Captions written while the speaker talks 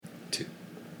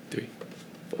3,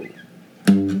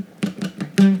 4.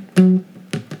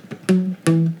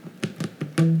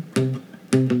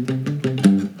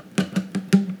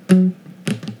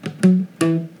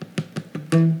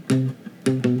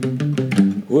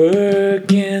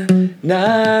 Working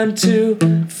 9 to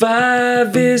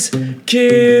 5 is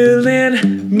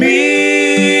killing me.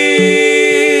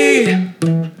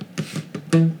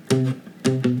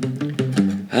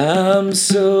 I'm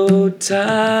so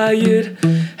tired,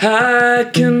 I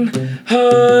can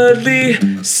hardly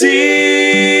see.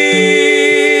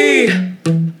 I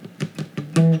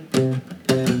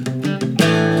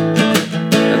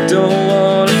don't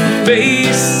wanna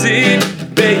face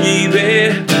it,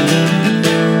 baby.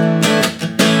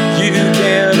 You can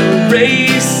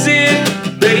erase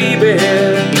it, baby.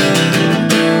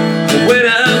 When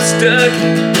I'm stuck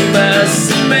in my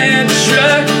cement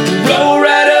truck, roll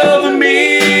right over me.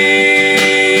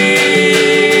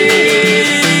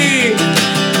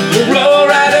 Roll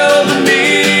right over me.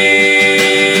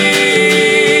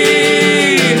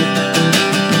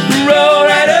 Roll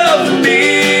right over me.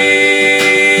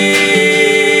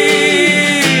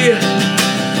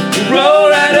 Roll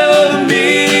right over me.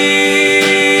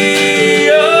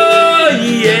 Oh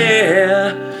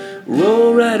yeah.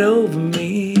 Roll right over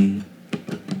me.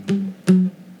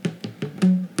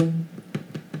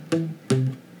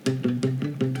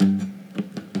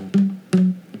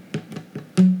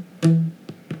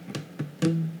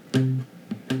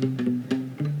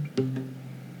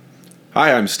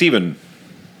 Hi, I'm Steven.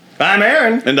 I'm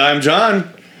Aaron. And I'm John.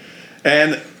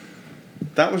 And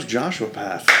that was Joshua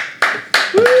Path.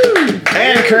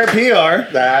 And Kurt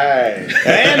PR. Nice.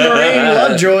 And Maureen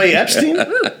Lovejoy Epstein.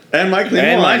 And Mike Leanwand.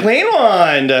 And Mike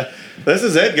Leanwand. This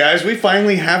is it, guys. We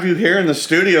finally have you here in the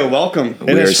studio. Welcome. It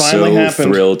We are has finally so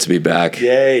happened. thrilled to be back.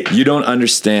 Yay. You don't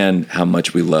understand how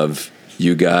much we love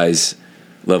you guys,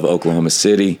 love Oklahoma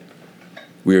City.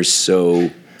 We are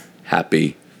so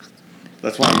happy.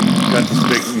 That's why we got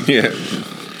this big... Yeah.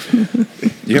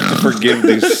 You have to forgive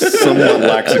the somewhat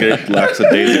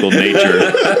lackadaisical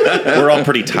nature. We're all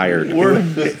pretty tired.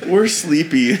 We're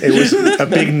sleepy. It was a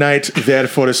big night there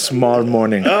for a small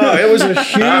morning. Oh, it was a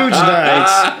huge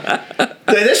night.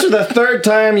 This is the third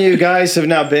time you guys have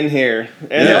now been here.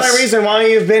 And Yes. the only reason why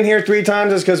you've been here 3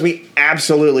 times is because we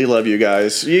absolutely love you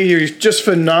guys. You're just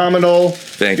phenomenal.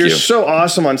 Thank You're you. so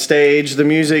awesome on stage. The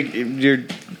music, you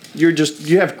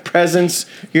have presence.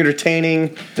 You're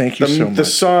entertaining. Thank you so The much.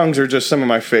 songs are just some of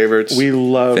my favorites. We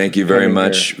love. Thank you very coming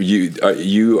much. here.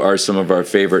 You are some of our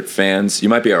favorite fans. You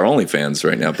might be our only fans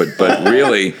right now, but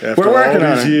really, After We're working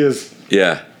all on these it. years.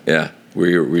 yeah.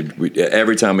 We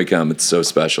every time we come, it's so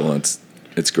special. And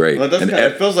it's great. Well, And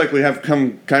it feels like we have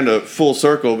come kind of full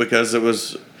circle because it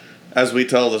was, as we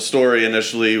tell the story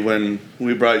initially, when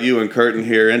we brought you and Curtin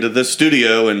here into this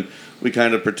studio and we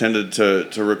kind of pretended to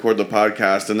record the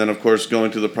podcast, and then, of course,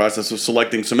 going through the process of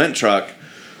selecting Cement Truck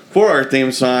for our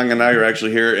theme song, and now you're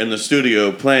actually here in the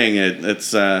studio playing it.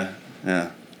 It's, yeah.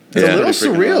 Yeah. It's a little Pretty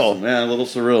freaking surreal. awesome. Yeah, a little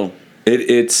surreal. It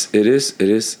is.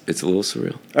 It's a little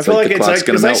surreal. I feel like the it's clock's like,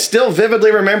 gonna because I melt. still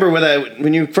vividly remember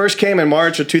when you first came in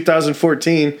March of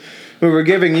 2014, we were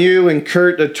giving you and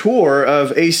Kurt a tour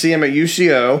of ACM at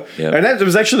UCO. Yep. And that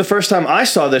was actually the first time I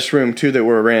saw this room, too, that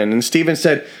we're in. And Steven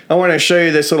said, I want to show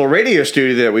you this little radio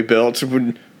studio that we built.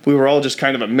 We were all just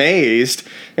kind of amazed.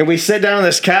 And we sit down on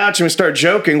this couch and we start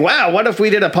joking, wow, what if we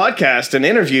did a podcast and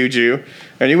interviewed you?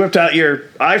 And you whipped out your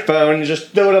iPhone and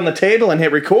just threw it on the table and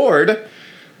hit record.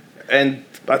 And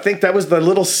I think that was the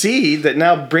little seed that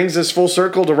now brings us full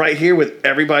circle to right here with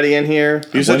everybody in here.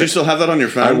 You said you still have that on your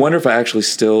phone? I wonder if I actually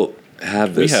still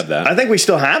have We this. have that. I think we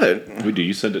still have it. We do.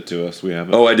 You sent it to us. We have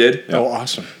it. Oh, I did. Oh,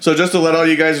 awesome. So just to let all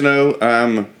you guys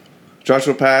know,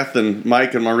 Joshua Path and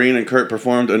Mike and Maureen and Kurt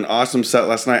performed an awesome set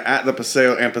last night at the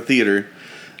Paseo Amphitheater.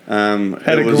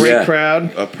 Had a it was great Yeah.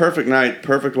 crowd. a perfect night,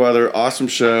 perfect weather, awesome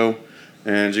show,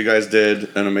 and you guys did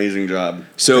an amazing job.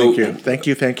 So, Thank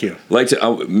you. like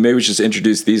to maybe we should just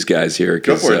introduce these guys here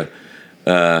Go because for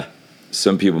it.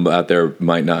 some people out there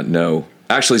might not know.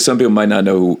 Actually, some people might not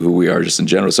know who we are just in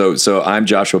general. So I'm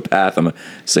Joshua Path. I'm a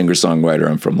singer-songwriter.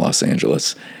 I'm from Los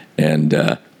Angeles.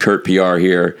 And Kurt PR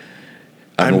here.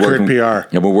 I'm Kurt PR.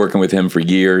 I've been working with him for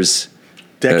years.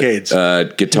 Decades.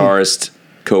 Guitarist, He is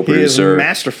co-producer,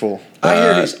 masterful. I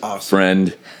heard he's awesome.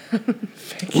 friend, We're about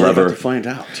to lover. find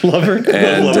out. Lover.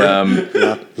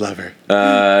 And Love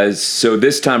her. so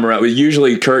this time around,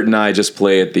 usually Kurt and I just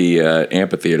play at the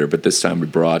amphitheater, but this time we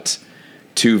brought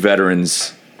 2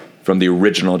 veterans from the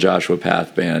original Joshua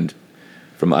Path band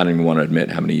from, I don't even want to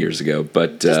admit how many years ago,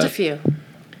 but Just a few.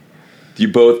 you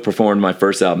both performed my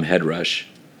first album, Head Rush.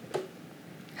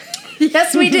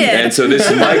 Yes, we did. And so this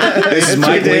is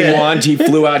Mike Leewand. He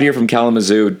flew out here from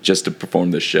Kalamazoo just to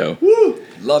perform this show.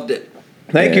 Loved it.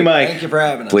 Thank you, Mike. Thank you for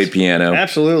having us. Played piano.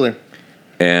 Absolutely.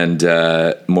 And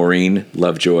Maureen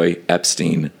Lovejoy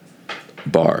Epstein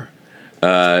Barr,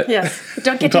 Yes.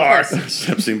 Don't get too Bar. close.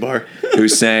 Epstein Bar. who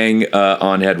sang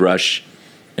on Head Rush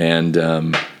and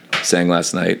sang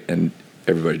last night, and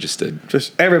everybody just did.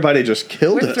 Everybody just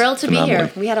killed We're it. thrilled to be Phenomenal.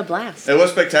 here. We had a blast. It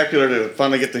was spectacular to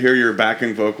finally get to hear your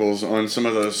backing vocals on some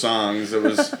of those songs. It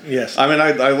was, Yes. I mean,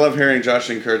 I love hearing Josh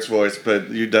and Kurt's voice,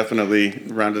 but you definitely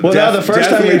rounded. Well, now the first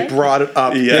time Definitely we brought it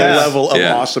up Yes. the level of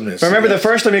Yeah. awesomeness. remember the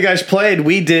first time you guys played,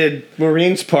 we did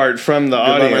Maureen's part from the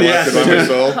Goodbye, my audience. life, goodbye, my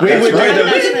soul. We would do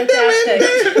That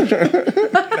was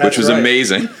fantastic. which was right.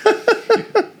 amazing.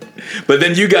 But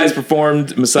then you guys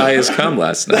performed Messiah's Come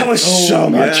last night. That was so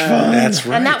much fun. That's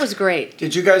right. And that was great.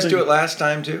 Did you guys do it last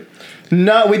time too?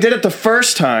 No, we did it the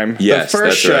first time. Yes, the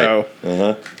first that's show.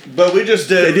 right. But we just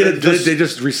did. They did it. Just, They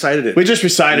just recited it. We just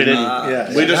recited it.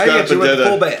 yeah. we just How got you up and do it did with it.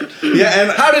 full band? Yeah,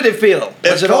 and How did it feel?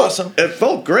 Was it felt, awesome? It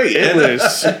felt great. It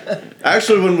was.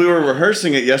 Actually, when we were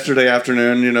rehearsing it yesterday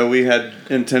afternoon, we had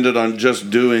intended on just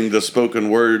doing the spoken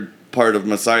word part of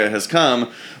Messiah Has Come,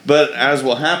 but as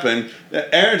will happen,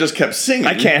 Aaron just kept singing.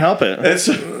 I can't help it.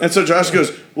 And so Josh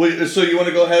goes, well, so you want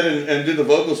to go ahead and do the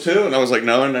vocals too? And I was like,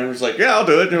 no. And Aaron was like, yeah, I'll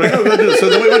do it. And we're like, oh, go do it. So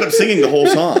then we wound up singing the whole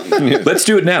song. Let's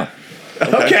do it now.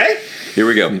 Okay. Here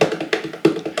we go.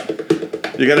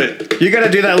 You got to. You got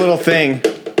to do that little thing.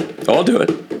 I'll do it.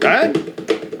 All right?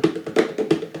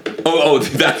 Oh,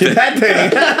 that thing. That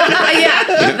thing. Yeah,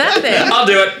 that thing. I'll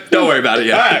do it. Don't worry about it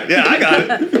yet. All right. Yeah, I got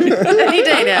it. Any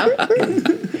day now.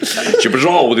 Chip is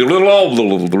all with your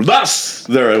little dust.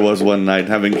 There I was one night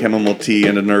having chamomile tea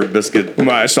and a nerd biscuit.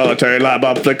 My solitary light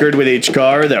bulb flickered with each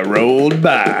car that rolled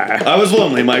by. I was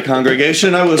lonely, my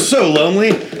congregation. I was so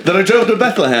lonely that I drove to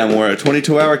Bethlehem where a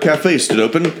 22-hour cafe stood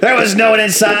open. There was no one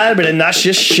inside but a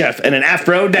nauseous chef and an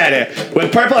afro daddy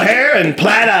with purple hair and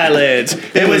plaid eyelids.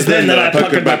 It was then that I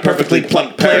puckered my perfectly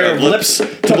plump pair of lips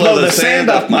to blow the sand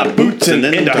off my boots and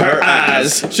into her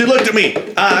eyes. She looked at me,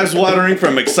 eyes watering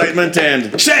from excitement,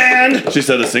 and Sand! she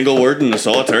said a single word in a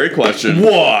solitary question.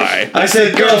 Why? I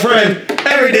said, girlfriend,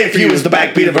 every day for you is the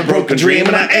backbeat of a broken dream,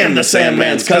 and I am the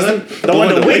Sandman's cousin, the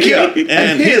one to wake you up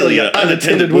and heal your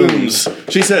unattended wounds.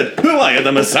 She said, who are you,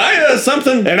 the Messiah or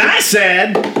something? And I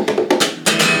said,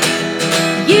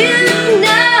 You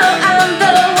know I'm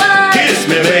the one. kiss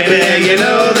me, baby, you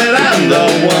know that I'm the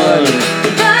one.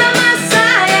 The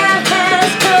Messiah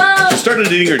has come. She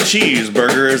started eating her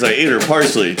cheeseburger as I ate her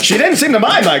parsley. She didn't seem to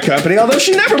mind my company, although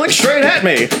she never looked straight at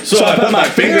me. So I put my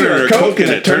finger in her Coke and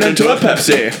it turned into a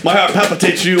Pepsi. My heart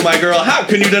palpitates for you, my girl. How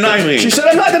can you deny me? She said,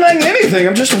 I'm not denying anything,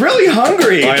 I'm just really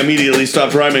hungry. I immediately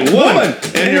stopped rhyming. Woman,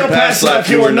 in your past life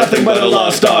you were nothing but a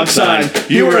lost dog sign.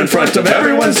 You were in front of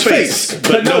everyone's face,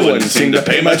 but no one seemed to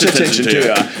pay much attention to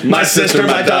you. My sister,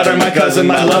 my daughter, my cousin,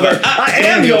 my lover. I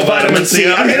am your vitamin C.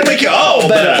 I'm here to make you all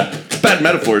better. Bad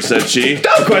metaphor, said she.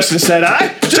 No question, said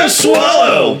I. Just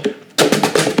swallow.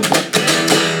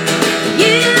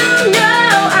 You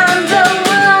know I'm the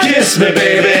one. Kiss me,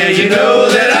 baby. You know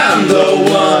that I'm the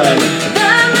one.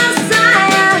 The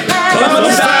Messiah has The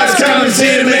Messiah's coming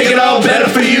here to make it all better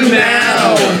for you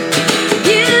now.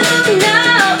 You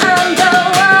know I'm the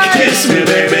one. Kiss me,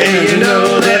 baby. You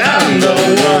know that I'm the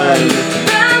one.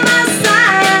 The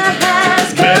Messiah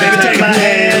has come. Baby, take my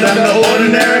hand. I'm no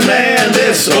ordinary man.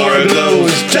 This aura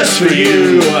glows just for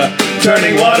you.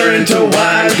 Turning water into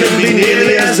wine could be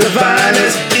nearly as divine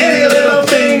as any little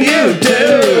thing you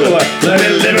do. Let me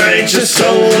liberate your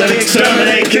soul and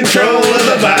exterminate control of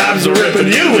the vibes we're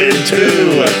ripping you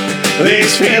into.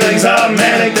 These feelings are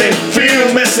manic, they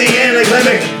feel messianic. Let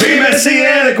me be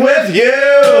messianic with you.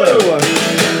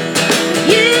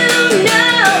 You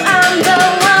know I'm the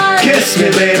one. Kiss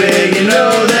me, baby, you know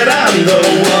that I'm the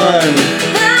one.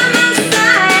 The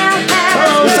Messiah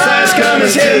has Messiah's coming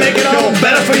here to make it all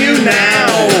better for you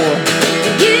now.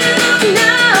 You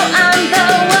know I'm the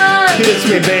one. Kiss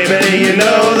me, baby, you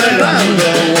know that I'm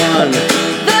the one.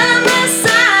 The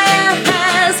Messiah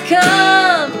has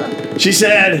come. She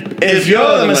said, if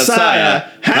you're the Messiah,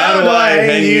 how do I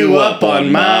hang you up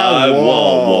on my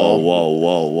wall?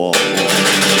 Whoa.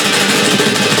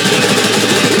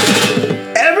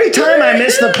 Every time I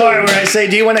miss the part where I say,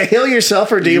 do you want to heal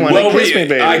yourself or do you want to kiss me,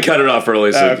 baby? I cut it off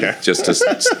early, so Okay. just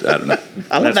I don't know.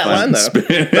 I love that line, though.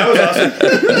 That was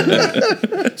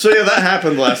awesome. So yeah, that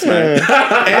happened last night.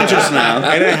 And just now.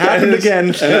 And it happened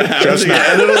again. Just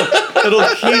now. And it'll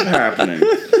keep happening.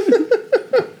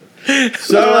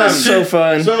 So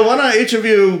fun. So why don't each of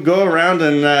you go around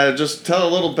and just tell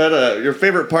a little bit of your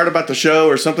favorite part about the show,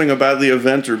 or something about the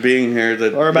event or being here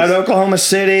that or about just Oklahoma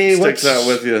City. sticks out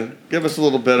with you. Give us a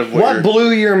little bit of What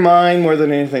blew your mind more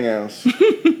than anything else?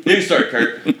 You start,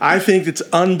 Kurt. I think it's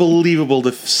unbelievable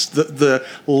the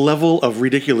level of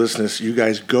ridiculousness you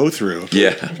guys go through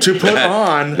Yeah. to put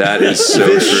on That is so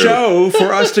this true. show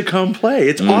for us to come play.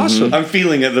 It's awesome. I'm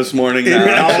feeling it this morning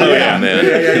now. Oh, yeah, man.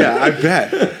 Yeah, I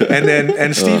bet.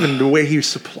 And Steven, the way he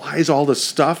supplies all the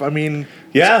stuff, I mean,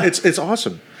 Yeah. it's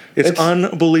awesome. It's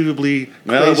unbelievably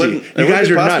Well, it crazy. wouldn't- it You wouldn't guys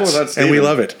be are possible nuts, without and we Steven.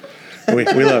 love it. We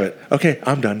love it. Okay,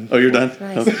 I'm done. Oh, you're done?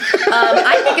 Nice.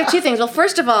 I think of two things. Well,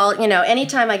 first of all,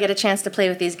 anytime I get a chance to play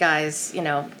with these guys,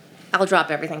 I'll drop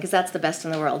everything because that's the best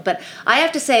in the world. But I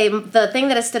have to say, the thing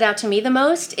that has stood out to me the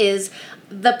most is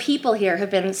the people here have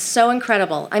been so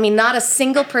incredible. I mean, not a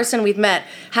single person we've met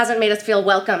hasn't made us feel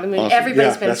welcome. I mean,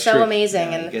 everybody's Yeah, been that's so true.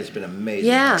 amazing. You And guys have been amazing.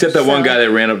 yeah. Except that one guy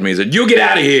that ran up to me and said, "You get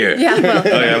out of here." Yeah, well,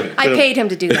 yeah. I paid him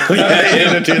to do that.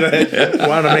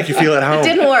 Wanted to make you feel at home.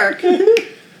 Didn't work.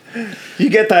 You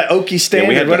get that Okie Yeah, standard.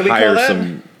 we had what to do we call hire that?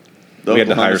 some. We had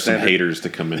to Oklahoma hire some Standard. haters to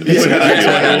come in.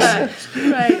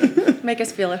 Right. Make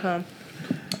us feel at home.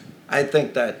 I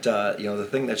think that the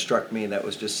thing that struck me that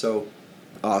was just so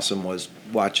awesome was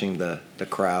watching the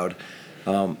crowd,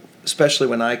 especially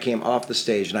when I came off the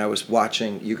stage and I was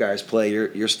watching you guys play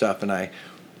your stuff, and I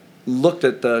looked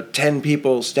at the 10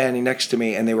 people standing next to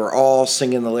me, and they were all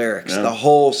singing the lyrics the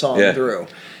whole song Yeah. through,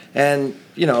 and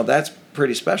that's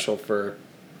pretty special for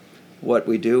what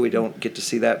we do. We don't get to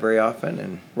see that very often,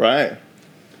 and Right.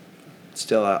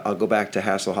 still, I'll go back to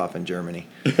Hasselhofen, Germany.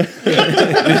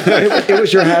 it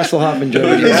was your Hasselhofen,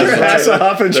 Germany.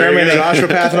 Hasselhoff in Germany. Joshua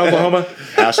Path in Oklahoma,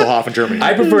 Hasselhoff in Germany.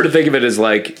 I prefer to think of it as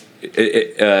like,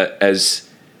 as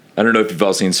I don't know if you've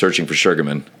all seen Searching for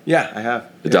Sugarman, Yeah, I have.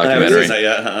 the documentary.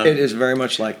 It is very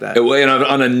much like that.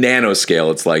 On a nano scale,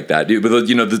 it's like that. Dude,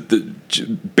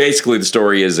 but basically the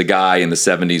story is a guy in the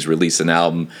 '70s released an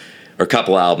album or a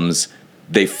couple albums.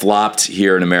 They flopped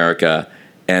here in America,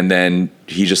 and then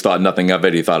he just thought nothing of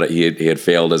it. He thought he had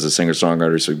failed as a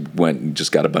singer-songwriter, so he went and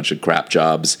just got a bunch of crap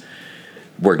jobs,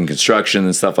 working construction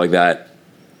and stuff like that.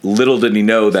 Little did he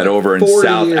know that over in 40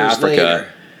 South years Africa, later.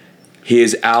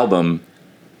 his album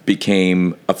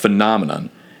became a phenomenon,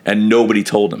 and nobody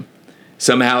told him.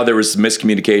 Somehow there was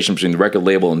miscommunication between the record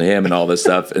label and him and all this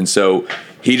stuff, and so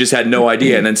he just had no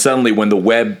idea. And then suddenly, when the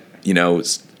web,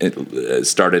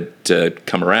 started to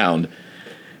come around,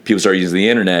 people started using the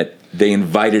internet. They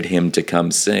invited him to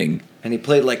come sing. And he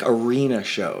played like arena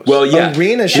shows. Well, yeah,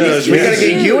 Arena shows. We gotta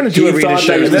get you into He arena thought that he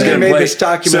shows. was then they gonna made play- this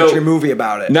documentary So- movie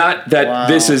about it. Not that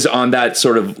this is on that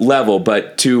sort of level,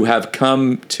 but to have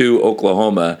come to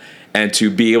Oklahoma and to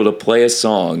be able to play a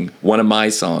song, one of my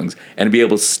songs, and be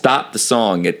able to stop the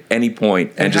song at any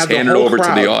point and just have the hand it whole over to the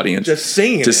crowd audience. just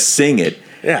singing to it. sing it.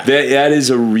 Yeah. That is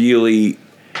a really,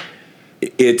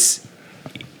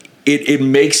 it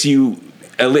makes you,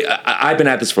 I've been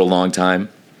at this for a long time,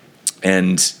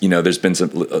 and there's been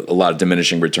a lot of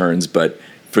diminishing returns, but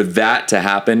for that to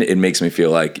happen, it makes me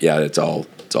feel like, yeah, it's all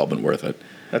been worth it.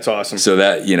 That's awesome. So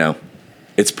that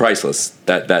it's priceless.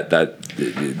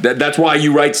 That's why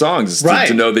you write songs, Right.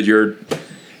 to know that you're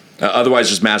otherwise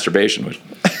just masturbation.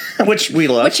 Which we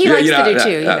love. Which he likes to do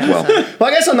too. Well, Well,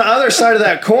 I guess on the other side of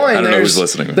that coin, I don't know there's, who's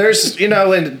listening. There's, and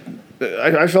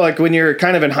I feel like when you're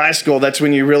kind of in high school, that's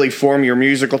when you really form your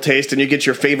musical taste and you get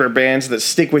your favorite bands that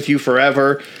stick with you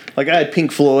forever. Like I had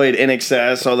Pink Floyd,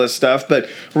 NXS, all this stuff. But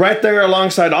right there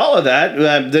alongside all of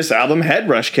that, this album, Head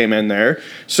Rush, came in there.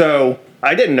 So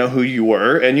I didn't know who you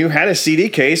were, and you had a CD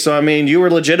case. So, I mean, you were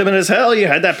legitimate as hell. You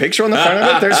had that picture on the front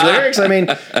of it. There's lyrics. I mean,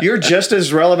 you're just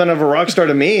as relevant of a rock star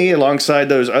to me alongside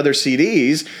those other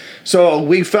CDs. So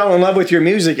we fell in love with your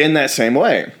music in that same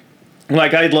way.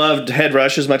 Like I loved Head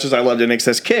Rush as much as I loved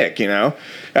NXS Kick, and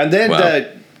then Wow.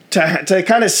 to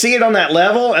kind of see it on that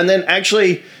level, and then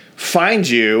actually find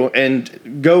you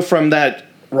and go from that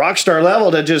rock star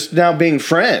level to just now being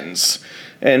friends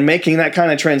and making that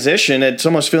kind of transition. It's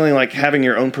almost feeling like having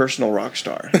your own personal rock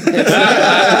star.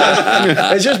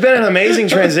 It's just been an amazing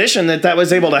transition that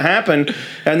was able to happen,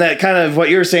 and that kind of what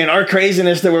you were saying, our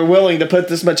craziness that we're willing to put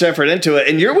this much effort into it,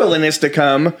 and your willingness to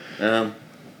come.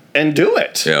 And do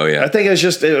it. Oh, yeah. I think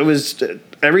it was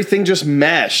everything just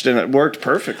meshed and it worked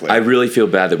perfectly. I really feel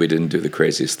bad that we didn't do the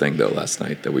craziest thing though last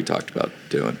night that we talked about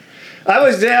doing.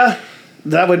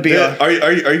 that would be Yeah.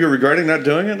 Are you regretting not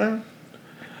doing it now?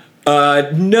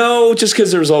 No, just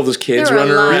because there was all those kids There were a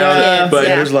running lot of around. kids, But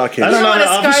yeah. There's a lot of kids. I don't know You don't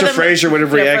how wanna Officer scar them Fraser would have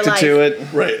for reacted to life.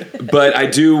 it. Right. but I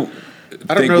do.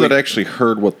 I don't know that I actually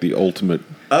heard what the ultimate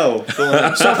Oh, So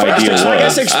I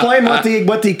guess explain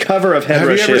what the cover of Head Have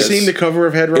Rush you ever is. seen the cover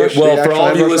of Head Rush? Well, the for actual all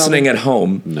Head of you Rush listening album? at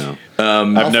home, No.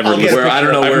 I've never I'll get listened. a I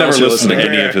don't know I've where never else you're listened to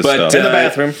listening. any of his But, stuff. in the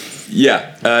bathroom.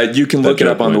 yeah, you can look it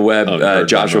joke up on the went web. unheard by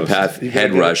Joshua most. Path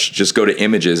Head Rush. Just go to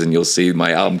images and you'll see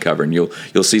my album cover, and you'll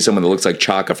see someone that looks like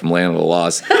Chaka from Land of the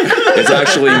Lost. It's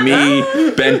actually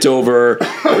me bent over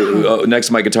next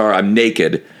to my guitar. I'm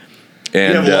naked, You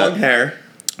and have long hair.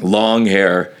 long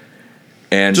hair,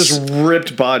 and Just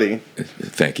ripped body.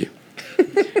 thank you.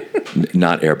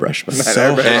 Not airbrush, but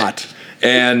So hot.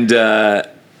 And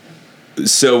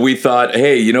so we thought,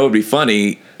 hey, you know, it'd be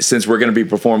funny since we're going to be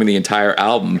performing the entire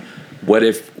album. What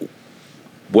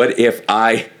if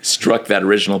I struck that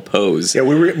original pose? Yeah,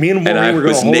 me and Maureen I were going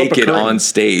was to hold up a naked curtain. on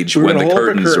stage We were when the gonna hold up a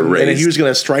curtains were curtain, raised. and he was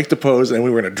going to strike the pose, and we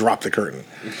were going to drop the curtain,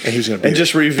 and he was going to And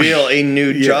just reveal a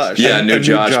nude Josh. yeah, a new new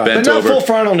Josh Josh. But bent not over. full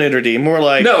frontal nudity. More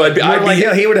like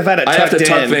he would have had it I have tucked to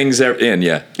tuck in. things in.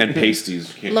 Yeah. And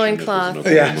pasties. Loincloth.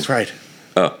 Yeah, that's right.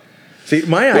 Oh, See,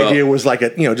 my Well- idea was like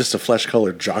just a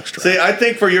flesh-colored jockstrap. See, I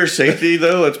think for your safety,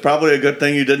 though, it's probably a good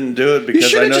thing you didn't do it because I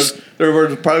should've know just- there would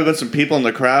have probably been some people in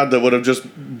the crowd that would have just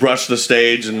brushed the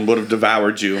stage and would have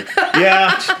devoured you.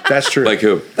 Yeah. That's true. like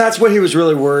who? That's what he was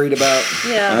really worried about.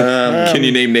 Yeah. Can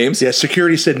you name names? Yeah,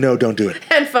 security said no, don't do it.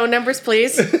 And phone numbers,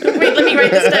 please. Wait, let me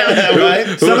write this down.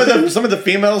 Right? Some of the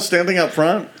females standing up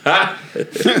front.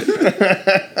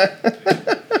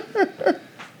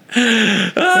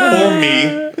 Or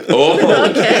me. Oh,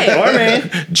 Okay. Or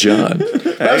me. John.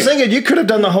 I was thinking you could have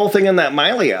done the whole thing in that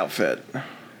Miley outfit.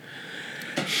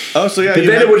 Oh, so yeah, But you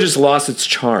then had- it would have just lost its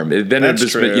charm. Then it That's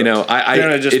just been, true. Then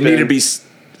it'd just it needed to been- be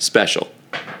special,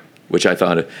 which I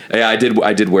thought. Yeah, I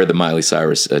did wear the Miley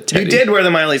Cyrus teddy. You did wear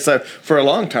the Miley stuff for a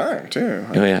long time too.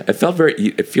 Oh yeah, it felt very.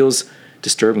 It feels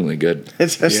disturbingly good.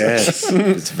 It's Yes.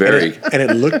 It's very. And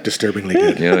it looked disturbingly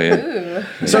good. Yeah.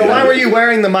 So why were you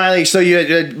wearing the Miley? So you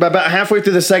about halfway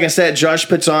through the second set, Josh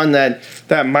puts on that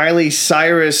Miley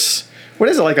Cyrus. What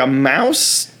is it, like a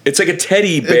mouse? It's like a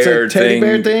teddy bear teddy thing.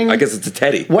 bear thing? I guess it's a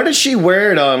teddy. What did she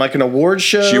wear it on? Like an award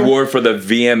show? She wore for the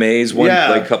VMAs one Yeah.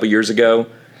 like a couple years ago,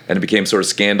 and it became sort of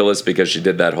scandalous because she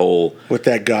did that whole With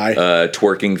that guy.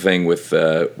 twerking thing with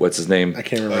what's his name? I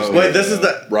can't remember his Wait, name. this is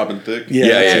the Robin Thicke. Yeah.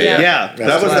 Yeah.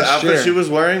 that was the last outfit year. she was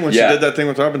wearing when Yeah. she did that thing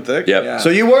with Robin Thicke. Yep. Yeah. So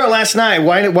you wore it last night.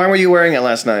 Why were you wearing it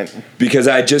last night? Because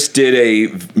I just did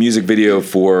a music video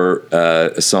for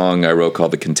a song I wrote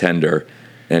called "The Contender,"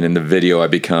 and in the video I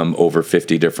become over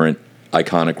 50 different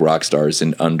iconic rock stars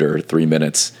in under 3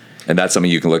 minutes, and that's something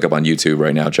you can look up on YouTube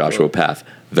right now. Joshua Path,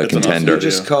 "The That's an Contender." You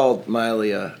just called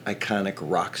Miley a iconic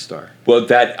rock star. Well,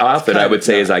 that outfit I would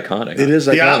say is iconic. It is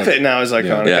The iconic. outfit now is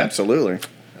iconic. Yeah. Absolutely.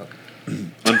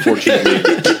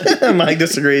 Unfortunately, Mike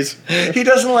disagrees. He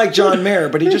doesn't like John Mayer,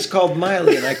 but he just called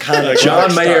Miley an iconic rock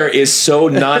John star. Mayer is so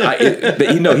not.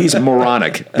 He's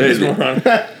moronic.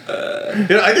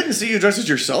 I didn't see you dressed as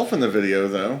yourself in the video,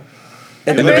 though.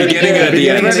 In In the beginning and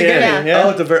at the end. Yeah. Oh,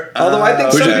 at the very. Although I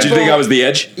think Did some you people, think I was the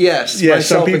Edge? yes, Yeah, some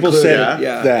myself people included. said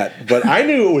yeah. that, but I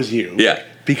knew it was you. Yeah.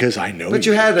 Because I know But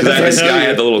you had an Because I had this guy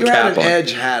had the little you cap had an on.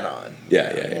 edge hat on.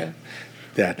 Yeah.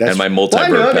 That's And my Well, I know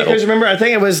multi-verb it because pedal. remember, I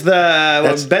think it was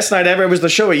the best night ever. It was the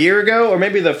show a year ago, or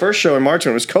maybe the first show in March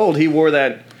when it was cold. He wore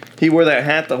that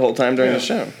hat the whole time during the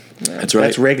show. That's right.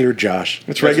 That's regular Josh.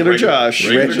 It's regular Josh.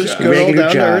 regular Just Josh. good old Regular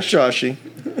down to earth Josh.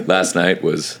 Joshy. Last night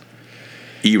was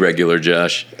irregular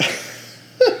Josh. I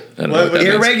don't know what that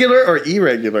means. Irregular or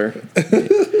irregular?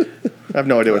 I have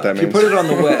no idea what that You means. put it on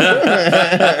the web.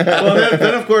 Well,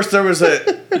 then of course there was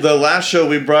the last show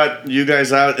we brought you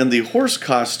guys out in the horse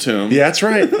costume. Yeah, that's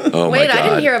right. Oh my Wait, God. I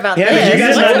didn't hear about Yeah, this. did you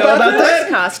guys What's not know about the that? horse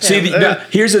costume? See,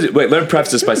 let me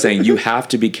preface this by saying you have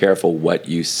to be careful what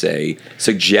you say,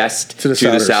 suggest To the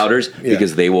Souders Souders. Yeah.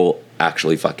 because they will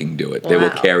actually fucking do it. They will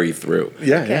Wow. carry through.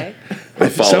 Yeah, Okay. They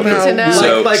follow Somehow- through. To know.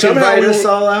 So, like somehow invite we us were-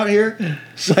 all out here.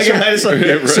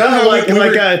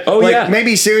 Somehow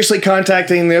maybe seriously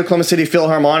contacting the Oklahoma City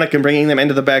Philharmonic and bringing them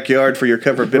into the backyard for your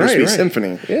cover of Bittersweet right.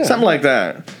 Symphony. Yeah. Something like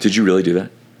that. did you really do that?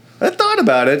 I thought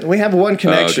about it. We have one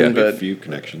connection, okay. a but few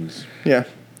connections. yeah,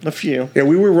 a few. Yeah,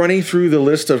 we were running through the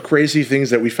list of crazy things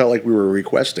that we felt like we were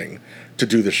requesting to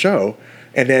do the show.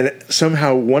 And then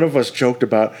somehow one of us joked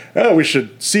about, oh, we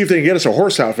should see if they can get us a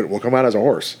horse outfit. We'll come out as a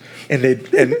horse. And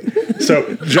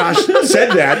so Josh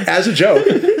said that as a joke.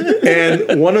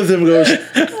 And one of them goes,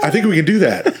 I think we can do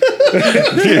that.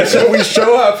 So we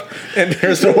show up, and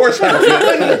there's the horse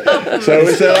outfit. So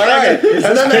we said, all right.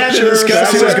 And then they had to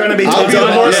discuss who was going to be I'll be the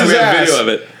on horse's we have ass. video of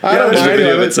it. I don't There's a mind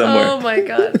video of it. it somewhere. Oh my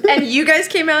god! And you guys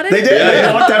came out in They it? did.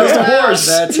 They walked out as the horse.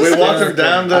 That's We walked them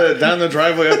hysterical. down the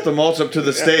driveway up the mulch up to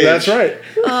the stage. That's right.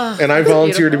 And I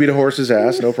volunteered to be beautiful. the horse's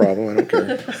ass. No problem. I don't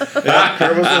care.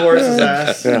 Kurt was the horse's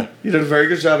ass. Yeah. You did a very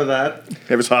good job of that.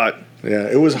 It was hot. Yeah,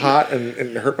 it was hot and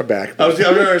it hurt my back. I was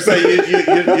going to say,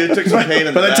 you took some pain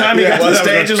in By the back. time he got to the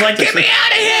stage, it was like, Get me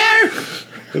out of here!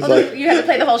 It's like, You had to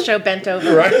play the whole show bent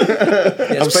over. right?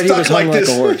 Yes, but he stuck was like hung like this.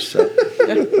 a horse. So.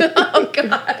 Oh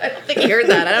god! I don't think you heard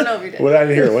that. I don't know if you did. What I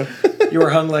didn't hear what? You were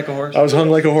hung like a horse? I was hung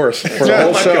like a horse for the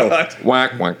whole show.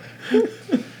 Whack, whack.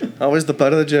 always the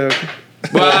butt of the joke.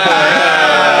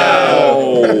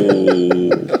 Wow!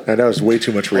 And that was way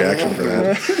too much reaction for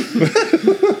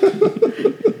that.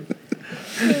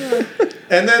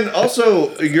 And then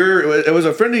also, it was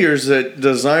a friend of yours that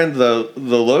designed the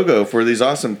logo for these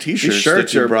awesome T-shirts These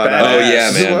shirts that you are brought badass. out. Oh,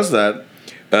 yeah, man. Who was that?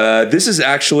 This is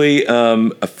actually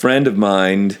a friend of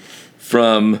mine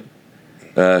from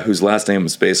whose last name I'm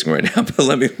spacing right now, but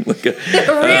let me look at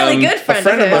A really good friend,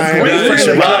 friend of his. mine- Great friend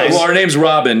of mine. Well, her name's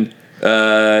Robin.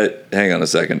 Hang on a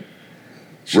second.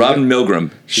 Robin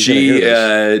Milgram. She.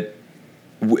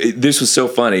 This was so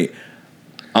funny.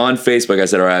 On Facebook, I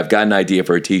said, "All right, I've got an idea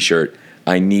for a T-shirt.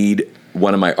 I need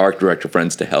one of my art director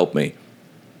friends to help me,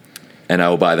 and I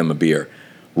will buy them a beer."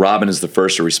 Robin is the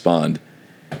first to respond,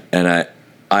 and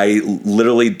I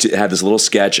literally had this little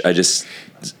sketch. I just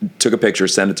took a picture,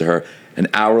 sent it to her. An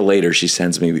hour later, she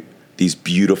sends me these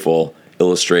beautiful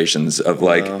illustrations of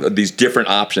like these different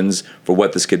options for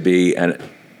what this could be, and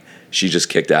she just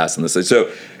kicked ass on this.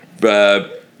 So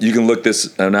you can look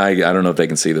this, and I don't know if they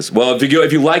can see this. Well,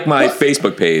 if you like my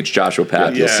Facebook page, Joshua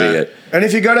Path, you'll see it. And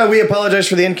if you go to We Apologize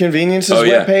for the Inconveniences Oh,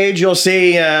 yeah. webpage, you'll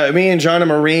see me and John and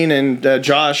Maureen and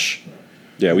Josh.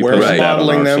 Yeah, we Where posted was that on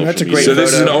modeling our them? social That's a media. great So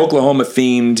this is an photo. Oklahoma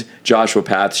themed Joshua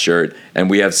Path shirt, and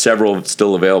we have several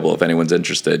still available. If anyone's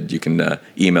interested, you can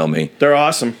email me. They're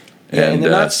awesome. Yeah, and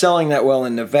they're not selling that well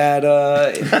in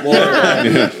Nevada, in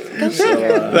Florida.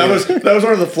 That was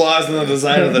one of the flaws in the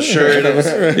design of the shirt. It was,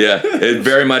 yeah, it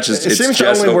very much is. It's seems to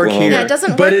just only work Oklahoma. here. Yeah, it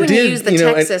doesn't But work it when you did, use the you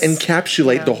know, Texas.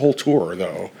 encapsulate Yeah. the whole tour,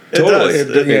 though. Totally. It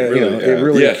does. It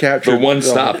really Yeah, captured the one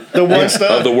stop The one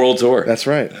stuff. of the world tour. That's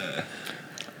right.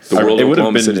 The world It would have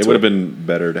Oklahoma been City it tour. would have been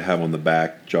better to have on the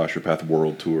back Joshua Path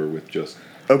World Tour with just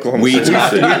Oklahoma We City.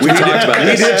 talked about We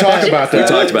this. did talk about that. We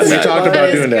talked about We that. talked That about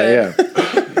is doing that, yeah.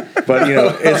 But you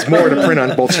know, it's more to print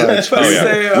on both sides. Oh,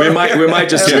 yeah. We might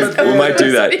just do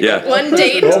that. Yeah. One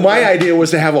date. Well, my idea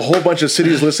was to have a whole bunch of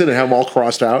cities listed and have them all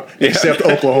crossed out, except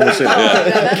Oklahoma City.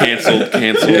 canceled.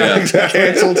 Yeah.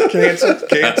 Canceled.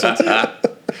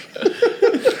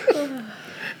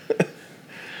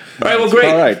 All right. Well, great.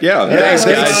 All right, yeah. Thanks,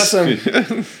 That's guys.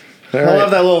 awesome. I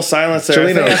love that little silence there.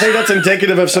 I Cholinos. think that's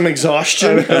indicative of some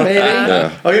exhaustion. Maybe.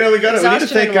 oh, we need to Exhaustion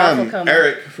thank and waffle coma.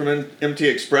 Eric from MT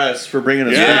Express for bringing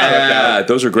us. Yeah,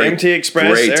 those are great. MT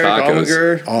Express, Great Eric tacos.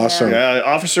 Almager. Awesome.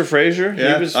 Officer Frazier.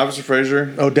 Yeah, He was, Officer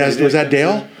Frazier. Oh, was that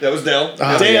Dale? That was Dale.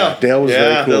 Dale. Dale was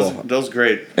Yeah. very cool. Dale's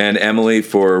great. And Emily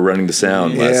for running the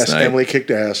sound Yes, last night. Emily kicked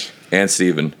ass. And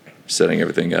Steven setting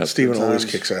everything up. Steven always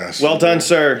kicks ass. Well done,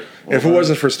 sir. if it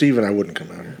wasn't for Steven, I wouldn't come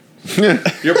out here.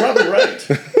 You're probably right.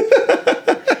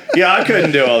 Yeah, I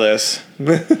couldn't do all this. And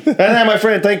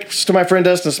then thanks to my friend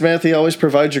Dustin Smith, he always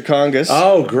provides your congas.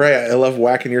 Oh, great. I love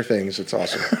whacking your things. It's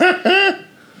awesome.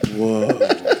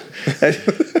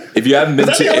 If you haven't been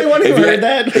that to, the only one who if you- heard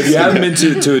that? if you haven't been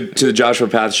to the Joshua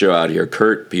Path show out here,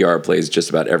 Kurt PR plays just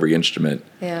about every instrument.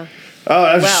 Yeah. Oh,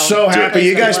 I'm Wow. so happy.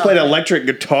 You guys Well. played electric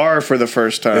guitar for the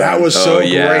first time. That was so Oh,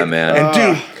 yeah, great. man. And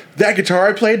dude, that guitar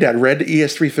I played, that red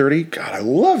ES330, God, I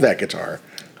love that guitar.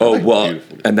 Oh well,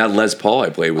 and that Les Paul I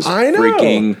played was I know.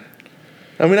 freaking.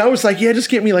 I mean, I was like, yeah, just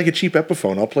get me like a cheap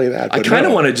Epiphone. I'll play that. I But kind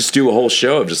of no. want to just do a whole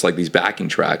show of just like these backing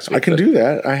tracks. I can do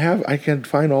that. I can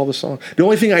find all the songs. The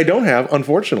only thing I don't have,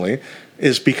 unfortunately,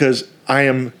 is because I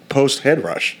am post Head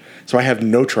Rush, so I have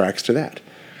no tracks to that.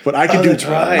 But I can do. that's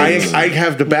right. I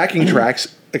have the backing tracks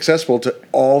accessible to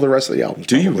all the rest of the albums.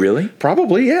 Do you probably. really?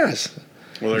 Probably, yes.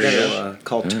 Well, You there you go. gotta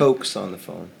call Tokes on the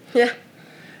phone. Yeah.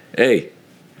 Hey,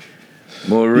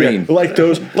 Maureen, Yeah, like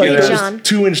those, Hey, those John.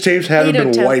 2-inch tapes haven't Hey,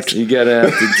 been Toast. wiped. you gotta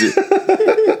have to do.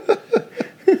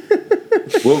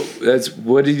 Well, that's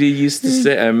what did he used to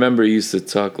say? I remember he used to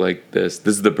talk like this.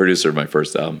 This is the producer of my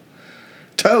first album,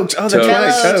 Tokes. Oh, that's Tokes.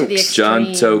 right. Mellow to the Tokes. John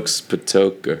extreme. Tokes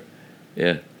Patoka.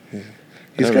 Yeah.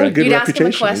 He's All got a right. good You'd ask him a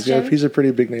reputation. question. He's a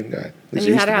pretty big name guy. At least And he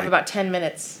you used had to have be. about 10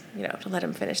 minutes, to let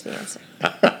him finish the answer.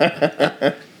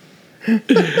 I know some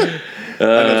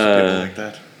people like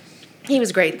that. He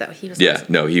was great though. He was Yeah, awesome.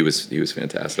 no, he was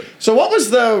fantastic. So, what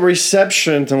was the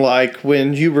reception like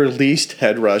when you released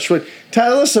Head Rush?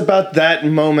 Tell us about that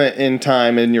moment in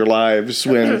time in your lives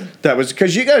when that was,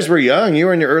 because you guys were young. You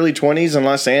were in your early 20s in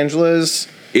Los Angeles.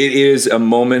 It is a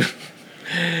moment.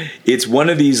 It's one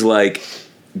of these like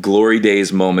glory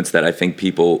days moments that I think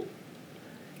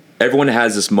everyone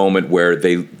has this moment where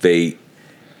they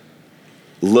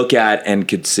look at and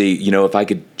could see, if I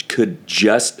could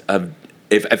just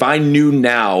if I knew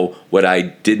now what I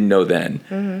didn't know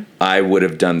then, I would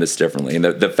have done this differently. And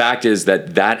the fact is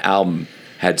that album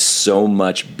had so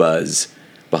much buzz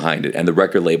behind it, and the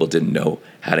record label didn't know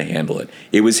how to handle it.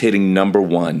 It was hitting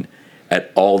 #1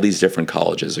 at all these different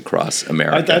colleges across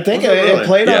America. I think Was it it really?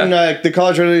 played Yeah. on the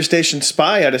college radio station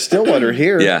Spy out of Stillwater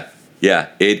here. Yeah.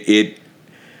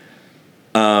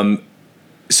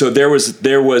 So there was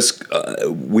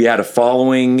we had a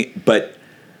following, but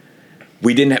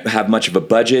we didn't have much of a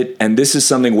budget. And this is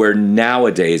something where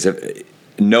nowadays,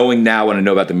 knowing now what I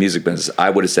know about the music business, I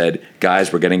would have said,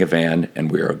 guys, we're getting a van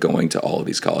and we are going to all of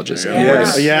these colleges. And we're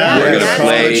gonna- Yeah. we're going to Yeah.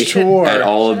 play College tour. at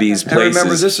all of these I places.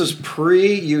 remember this was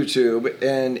pre-YouTube,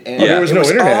 and Yeah. There was no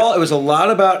internet. It was a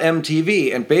lot about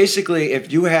MTV, and basically,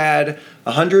 if you had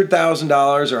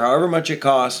 $100,000 or however much it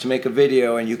costs to make a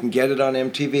video, and you can get it on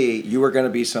MTV, you were going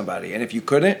to be somebody, and if you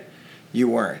couldn't, you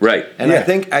weren't. Right. And Yeah, I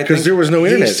think 'cause there was no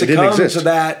internet. He It didn't succumbed exist. to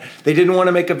that. They didn't want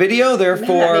to make a video, That makes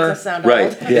therefore, us sound Right.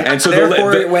 old. Yeah. And so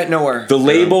therefore it went nowhere. The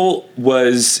label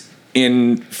was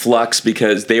in flux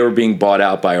because they were being bought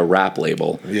out by a rap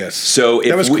label. Yes. So if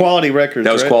That was Quality Records,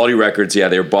 That was right? Quality Records. Yeah,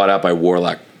 they were bought out by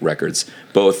Warlock Records.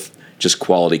 Both just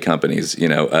quality companies,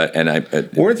 and I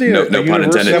Weren't they no a pun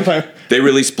Universal? intended. They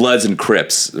released Bloods and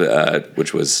Crips,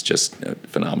 which was just a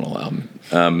phenomenal album.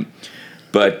 And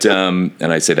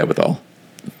I say that with all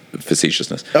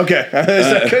facetiousness. Okay.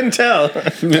 I couldn't tell.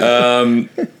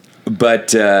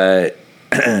 But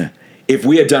if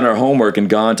we had done our homework and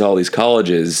gone to all these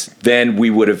colleges, then we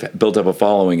would have built up a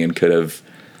following and could have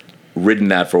ridden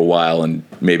that for a while and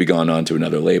maybe gone on to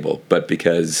another label. But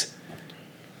because,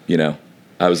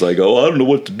 I was like, I don't know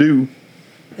what to do.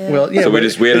 Well, yeah. So we but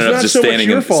ended it's up not just so much standing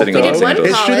your and fault, sitting though. on the same It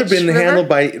table. should have been College, handled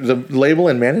by the label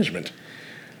and management.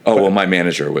 Oh, well, my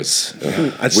manager was.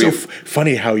 It's so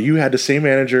funny how you had the same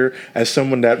manager as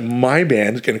someone that my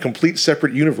band in complete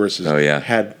separate universes Oh, yeah.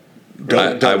 had.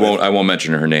 I won't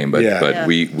mention her name, but Yeah. Yeah,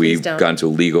 we please don't. got into a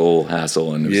legal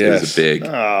hassle and it was Yes. a big.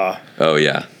 Oh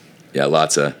yeah,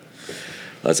 lots of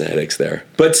headaches there.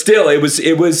 But still, it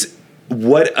was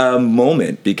what a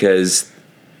moment, because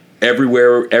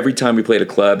every time we played a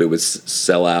club, it was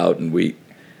sell out, and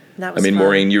That was fun.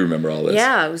 Maureen, you remember all this?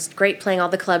 Yeah, it was great playing all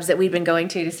the clubs that we'd been going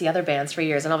to see other bands for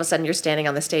years, and all of a sudden you're standing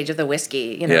on the stage of the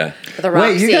Whiskey, Yeah. for the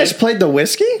Roxy. Wait, you guys played the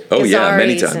Whiskey? Oh yeah,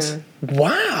 many Gazzarri's times. and-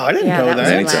 Wow, I didn't yeah, know that was that.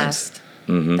 a Many blast.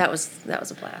 Mm-hmm. That was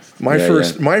a blast.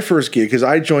 Yeah. My first gig, because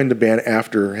I joined the band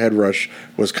after Head Rush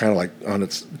was kind of like on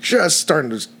its just starting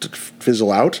to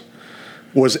fizzle out,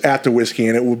 was at the Whiskey,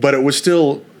 and but it was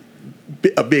still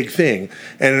a big thing.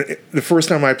 And the first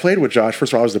time I played with Josh,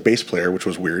 first of all, I was the bass player, which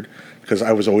was weird because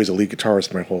I was always a lead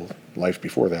guitarist my whole life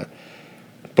before that.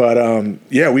 But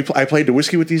I played the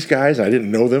Whiskey with these guys, and I didn't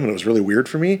know them, and it was really weird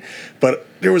for me. But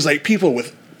there was like people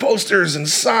with posters and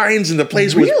signs, and the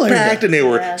place was Really? packed, and they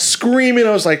were Yeah. screaming.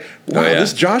 I was like, wow, Oh, yeah.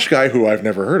 this Josh guy, who I've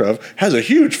never heard of, has a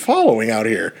huge following out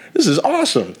here. This is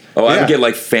awesome. Oh, I Yeah. would get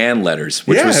like fan letters,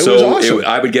 which Yeah, was it so. was awesome.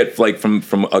 I would get like from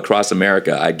across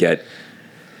America. I'd get.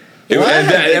 What? And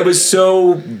that was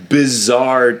so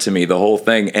bizarre to me, the whole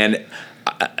thing. And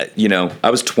I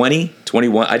was 20,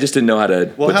 21. I just didn't know Well,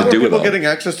 what how to are do with people all. getting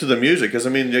access to the music? Because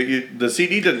the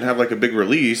CD didn't have like a big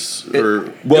release, or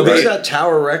Well, Was they- that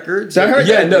Tower Records? I heard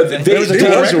Yeah, no, There was a they-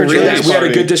 record we release had a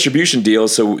party. good distribution deal,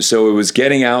 so it was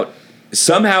getting out.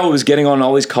 Somehow it was getting on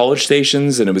all these college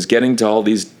stations, and it was getting to all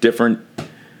these different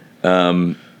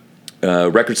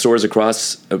record stores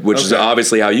across, which is Okay.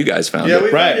 obviously how you guys found yeah, it. we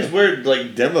Right. found these weird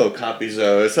like demo copies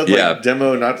though. It said Yeah. like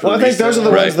demo not for Well, I think those are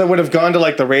the Right. ones that would have gone to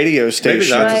like the radio Maybe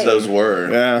station. that's Right. what those were.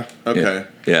 Yeah. Okay.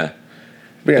 Yeah.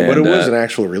 Yeah, but it And, was uh, an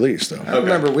actual release, though. I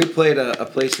remember we played a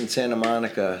place in Santa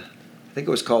Monica. I think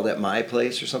it was called At My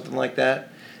Place or something like that.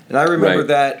 And I remember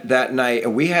Right. that night,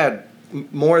 and we had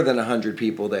more than 100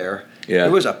 people there. Yeah.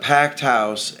 It was a packed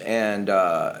house, and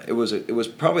it was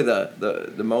probably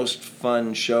the most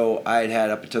fun show I'd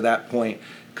had up to that point,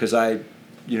 because I,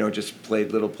 just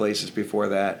played little places before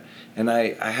that. And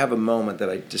I have a moment that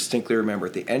I distinctly remember.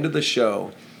 At the end of the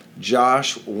show,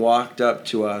 Josh walked up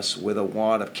to us with a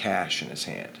wad of cash in his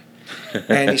hand.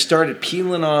 And he started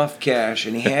peeling off cash,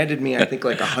 and he handed me, I think,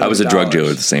 like $100. I was a drug dealer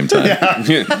at the same time.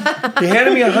 He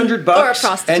handed me $100, Or a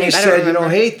prostitute, and he I don't said, remember.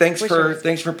 hey, thanks Which for one?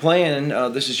 thanks for playing.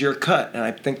 This is your cut. And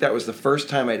I think that was the first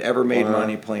time I'd ever made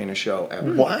money playing a show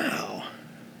ever. Wow.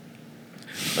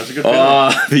 That's a good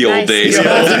feeling. The old Nice. days. I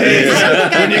don't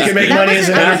think I When you was- can make that money as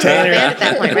an wasn't us entertainer. at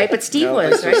that point, right? But Steve No,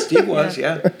 was, right? Steve was,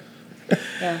 yeah.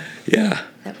 Yeah, Yeah,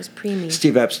 that was pre-me.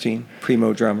 Steve Epstein,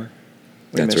 primo drummer.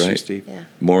 We That's miss you, right. Steve. Yeah.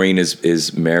 Maureen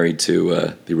is married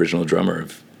to the original drummer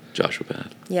of Joshua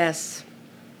Path. Yes.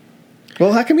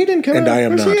 Well, how come you didn't come And out? I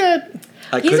am Where's he not. at?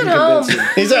 I He's couldn't at home. convince him.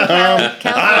 He's at home.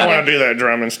 California. I don't want to do that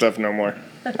drumming stuff no more.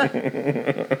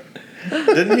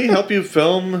 Didn't he help you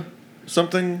film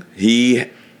something? He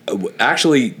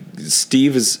actually,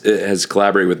 Steve has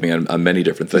collaborated with me on many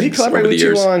different Did he things collaborate over the with you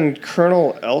years. on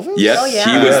Colonel Elvis? Yes, Oh, yeah.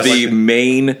 he was Yeah. the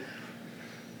main.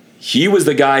 He was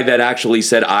the guy that actually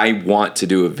said, "I want to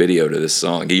do a video to this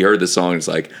song." He heard the song. And it's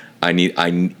like, I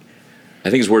think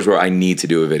his words were, "I need to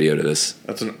do a video to this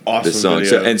That's an awesome this song."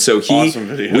 video. So Awesome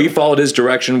video. we followed his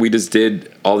direction. We just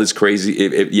did all this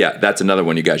crazy. Yeah, that's another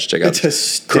one you guys should check out. It's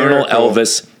hysterical. Colonel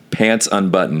Elvis, pants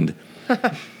unbuttoned,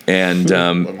 and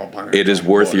it is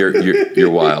worth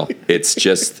your while. It's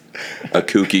just a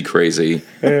kooky, crazy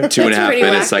 2.5 pretty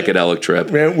minute wacky. psychedelic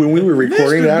trip. Man, when we were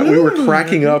recording that, we were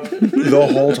cracking up the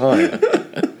whole time.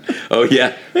 Oh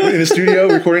yeah. In the studio,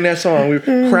 recording that song, we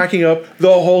were cracking up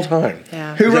the whole time.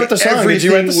 Yeah. Who wrote the song? Did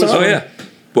you write the Everything was- song? Oh yeah.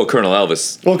 Well, Colonel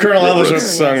Elvis. Well, Colonel Elvis Wrote wrote the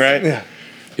song, right? Yeah.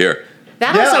 Here.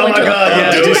 That Yeah, also oh went my to God,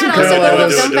 yeah, Did do that some also Colonel go to a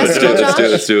Elvis. film Let's do festival, it. Let's do it.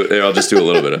 Josh? Let's do it. Here, I'll just do a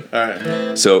little bit of. All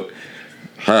right. So,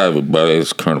 Hi, everybody.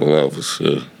 It's Colonel Elvis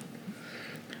here.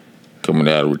 Coming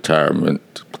out of retirement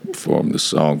to perform the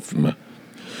song for my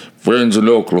friends in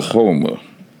Oklahoma,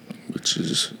 which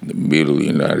is in the middle of the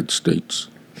United States.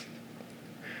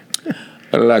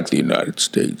 I like the United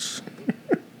States.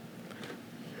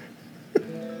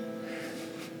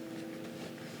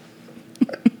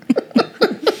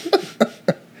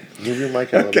 Move your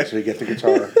mic out a little bit so you get the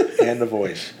guitar and the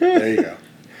voice. There you go.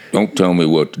 Don't tell me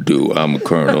what to do. I'm a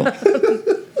colonel.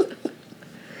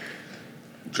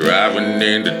 Driving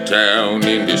into town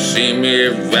in the Simi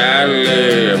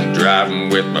Valley. I'm driving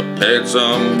with my pants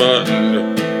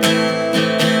unbuttoned.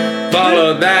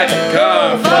 Follow that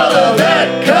car. Follow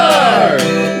that car.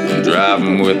 I'm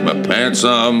driving with my pants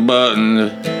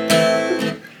unbuttoned.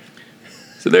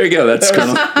 so there you go. That's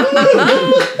Colonel.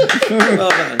 Well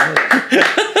done.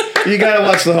 You gotta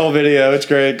watch the whole video. It's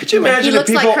great. Could you imagine He if looks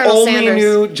like people Colonel only Sanders.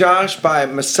 knew Josh by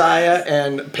Messiah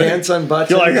and Pants Unbuttoned?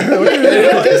 You're like,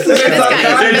 This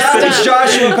That was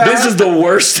Joshua Path. This is the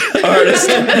worst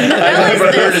artist I've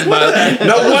ever heard in my life.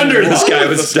 No wonder this guy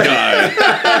was dying.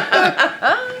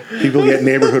 People get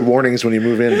neighborhood warnings when you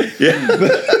move in. Make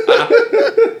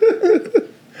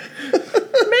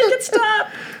it stop.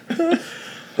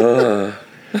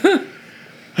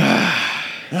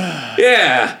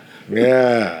 Yeah.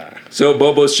 Yeah. So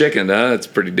Bobo's chicken, huh? That's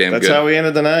pretty damn That's good. how we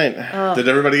ended the night. Did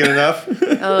everybody get enough?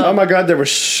 Oh my God, there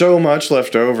was so much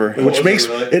left over. Which makes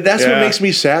that's Yeah. what makes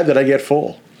me sad that I get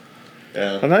full.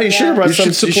 I'm not. You should have brought You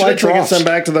some. should You supply should have taken troughs. some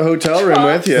back to the hotel room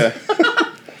with you.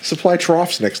 Supply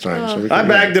troughs next time. So we I can-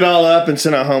 bagged it all up and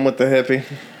sent it home with the hippie.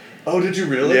 Oh, did you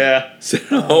really? Yeah.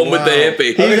 Home with the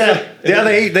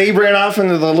hippie. They ran off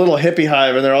into the little hippie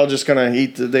hive, and they're all just gonna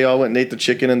eat. They all went and ate the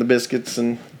chicken and the biscuits,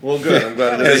 and Well, good. I'm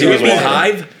glad. Is This he was a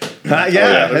hive? yeah,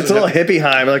 yeah, it's a little hippie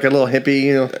hive, like a little hippie.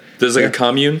 You know, There's like a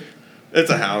commune.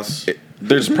 It's a house.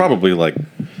 There's probably like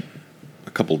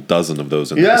a couple dozen of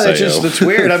those in yeah, the it's just it's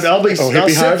weird. I'll hippie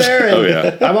sit hives? there, and Oh,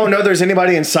 yeah. I won't know there's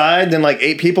anybody inside. Then like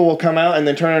 8 people will come out, and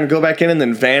then turn around and go back in, and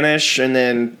then vanish, and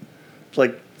then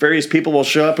like various people will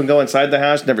show up and go inside the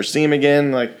house, never see them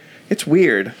again. Like it's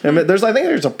weird. I mean, I think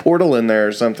there's a portal in there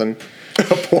or something. A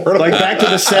portal. Like back to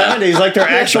the 70s, like they're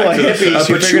actual hippies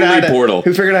who figured out portal.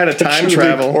 who figured out how to time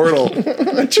travel. portal.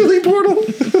 A Julie portal.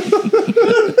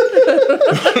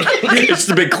 It's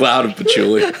the big cloud of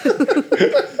patchouli.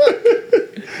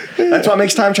 That's what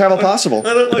makes time travel possible.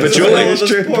 I don't like Patchouli. the smell of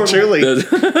this portal. Patchouli.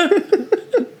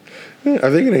 Are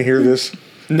they going to hear this?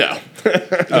 No,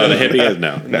 Oh, the hippie is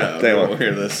no. No, they they won't. won't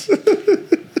hear this.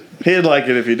 he'd like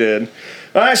it if he did.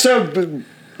 All right, so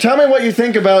tell me what you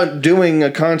think about doing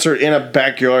a concert in a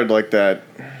backyard like that.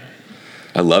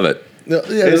 I love it. Yeah, Is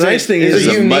the it- nice thing is It's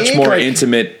is, it a much unique, more like-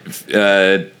 intimate.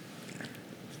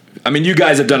 I mean, you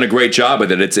guys have done a great job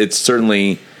with it. It's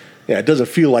certainly Yeah, it doesn't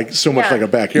feel like so much Yeah. like a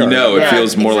backyard. it Yeah,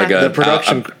 feels more exactly. like The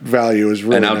production value is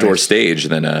really an outdoor nice. stage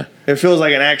than a. It feels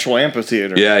like an actual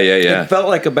amphitheater. Yeah. It felt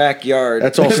like a backyard.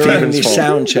 That's all during Steven's the fault.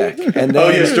 sound check. And then Oh,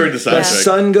 yes, during the sound the check.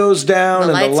 sun goes down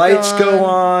The and the lights lights go go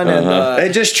on. And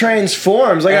It just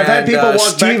transforms. Like I've had people walk back.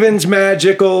 Steven's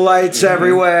magical lights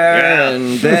everywhere. Yeah.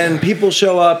 And then people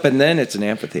show up, and then it's an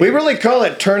amphitheater. We really call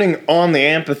it turning on the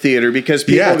amphitheater because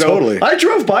people Yeah, go, totally. I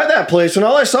drove by that place and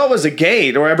all I saw was a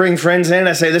gate. Or I bring friends in,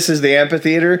 I say, this is the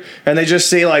amphitheater. And they just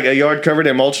see like a yard covered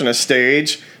in mulch and a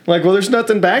stage. I'm like, well, there's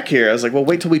nothing back here. I was like, well,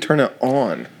 wait till we turn it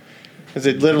on. Because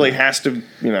it literally has to,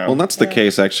 Well, that's the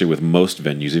case actually with most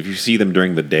venues. If you see them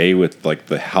during the day with like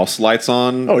the house lights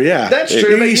on, Oh yeah, That's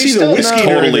true. but You see the still whiskey know-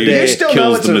 during the Totally day. You still know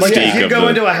kills it's the like, mystique if you of go the-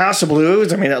 into a House of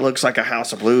Blues, I mean, that looks like a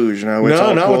House of Blues, It's No,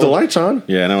 all not cool. with the lights on.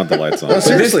 yeah, now with the lights on.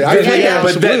 Seriously, I played yeah. House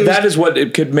But of that, Blues. that is what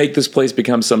it could make this place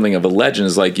become something of a legend.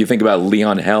 Is like you think about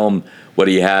Leon Helm, what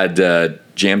he had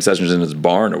jam sessions in his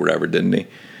barn or whatever, didn't he?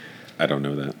 I don't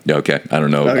know that. Okay, I don't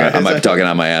know. Okay. I might be talking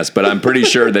on my ass, but I'm pretty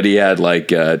sure that he had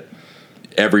like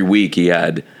every week he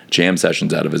had jam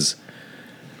sessions out of his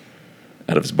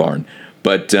barn.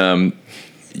 But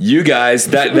you guys,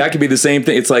 that could be the same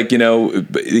thing. It's like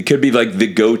it could be like the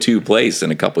go-to place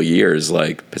in a couple years,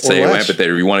 like Paseo less.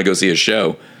 Amphitheater. You want to go see a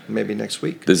show? Maybe next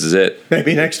week. This is it.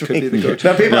 Maybe next Could week. be the go-to.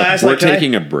 Now people ask, We're like, can I-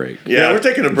 taking a break. Yeah, we're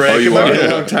taking a break. Oh, you it might are? be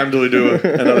a long time till we do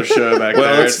another show back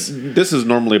Well, there. this is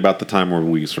normally about the time where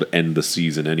we sort of end the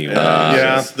season anyway.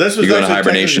 Yeah. This You was go into actually technically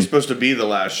hibernation? supposed to be the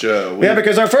last show. Yeah,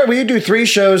 because we do 3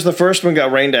 shows. The first one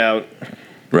got rained out.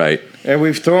 Right. And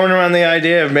we've thrown around the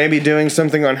idea of maybe doing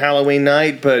something on Halloween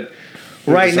night, but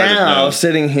right decided now, no.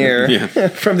 sitting here Yeah.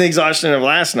 from the exhaustion of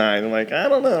last night, I'm like, I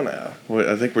don't know now.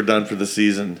 I think we're done for the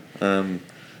season.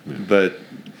 But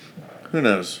who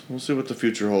knows? We'll see what the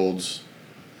future holds.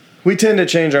 We tend to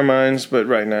change our minds, but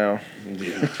right now.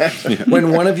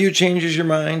 When one of you changes your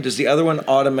mind, does the other one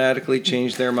automatically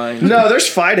change their mind? No, there's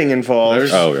fighting involved.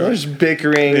 There's- Oh, yeah. There's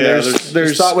bickering. Yeah, there's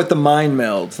Just thought with the mind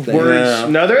meld thing. words. Yeah.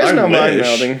 No, there is I no mind wish.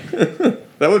 melding.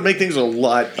 That would make things a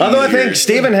lot easier. Although I think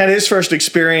Steven had his first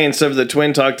experience of the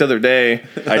Twin Talk the other day.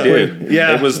 I did.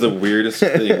 Yeah. It was the weirdest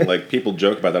thing. Like, people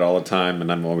joke about that all the time,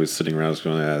 and I'm always sitting around just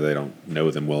going, they don't know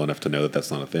them well enough to know that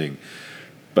that's not a thing.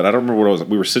 But I don't remember what it was.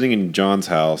 We were sitting in John's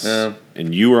house, Yeah.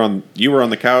 and you were on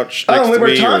the couch next Oh, we to were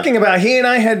me, or- talking about, he and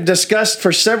I had discussed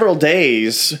for several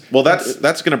days. Well, that's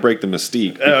going to break the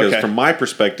mystique, because okay. from my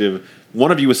perspective,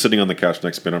 one of you was sitting on the couch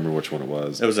next to me. I don't remember which one it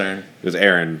was. It was Aaron. It was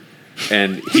Aaron.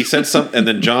 And he said something, and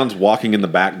then John's walking in the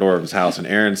back door of his house, and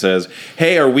Aaron says,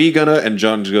 "Hey, are we gonna?" And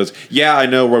John goes, "Yeah, I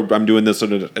know. I'm doing this."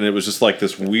 And it was just like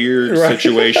this weird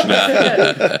situation.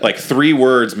 Of, like 3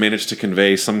 words managed to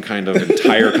convey some kind of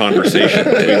entire conversation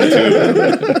between the two of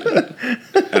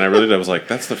them. And I was like,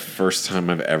 "That's the first time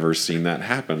I've ever seen that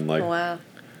happen." Like, Wow.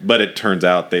 but it turns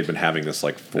out they've been having this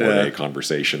like 4-day Yeah.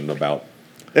 conversation about.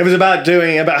 It was about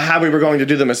how we were going to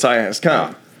do The Messiah Has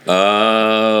Come.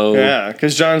 Oh. Yeah,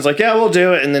 because John's like, yeah, we'll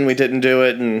do it, and then we didn't do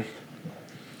it, and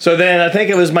so then I think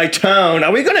it was my tone.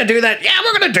 Are we going to do that? Yeah,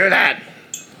 we're going to do that.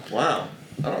 Wow.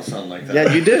 I don't sound like that.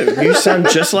 Yeah, you do. You sound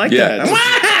just like Yeah.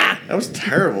 that. That was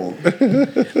terrible.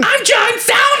 I'm John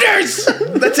Saunders!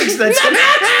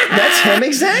 That's him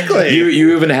exactly.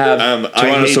 You even have I hate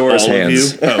Tyrannosaurus all of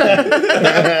hands. you. Oh.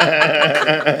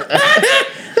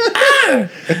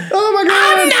 Oh my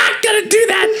god! I'm not gonna do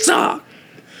that song!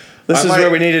 This I is might- where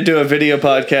we need to do a video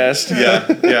podcast.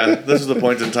 Yeah. This is the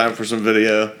point in time for some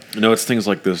video. No, it's things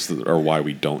like this that are why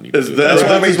we don't need to do That's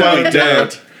that. why we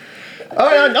don't. Oh,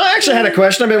 I actually had a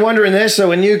question. I've been wondering this. So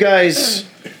when you guys,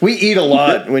 we eat a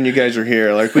lot when you guys are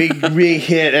here. Like we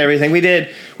hit everything.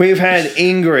 We've had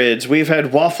Ingrid's. We've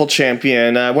had Waffle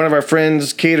Champion. One of our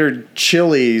friends catered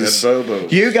Chili's. Had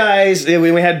Bobo's. You guys,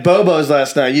 we had Bobo's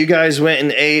last night. You guys went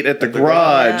and ate at the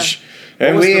garage.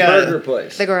 And What was we the burger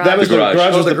place? The garage. That was The the garage.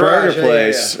 garage. Oh, Was the the burger garage. Yeah,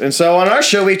 place. yeah. And so on our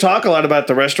show, we talk a lot about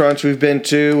the restaurants we've been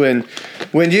to. And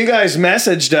when you guys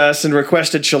messaged us and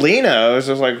requested Cholinos,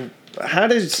 I was like, how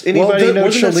does anybody know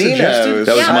wasn't that suggested? Cholinos?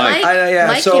 That was yeah, Mike.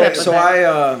 Mike came up with So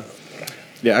that.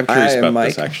 Yeah, I'm curious I am about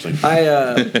Mike. this actually.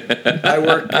 I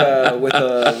work with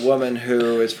a woman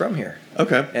who is from here.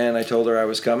 Okay. And I told her I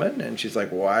was coming, and she's like,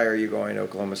 "Why are you going to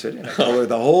Oklahoma City?" And I told her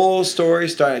the whole story. I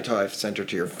sent her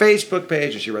to your Facebook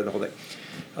page, and she read the whole thing.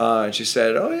 And she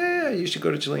said, "Oh yeah, you should go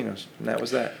to Cholinos," and that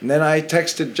was that. And then I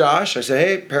texted Josh. I said,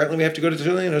 "Hey, apparently we have to go to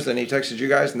Cholinos." And he texted you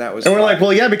guys, and that was. And we're like,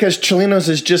 well, yeah, because Cholinos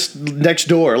is just next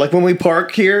door. Like when we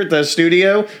park here at the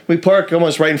studio, we park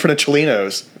almost right in front of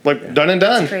Cholinos. Like done and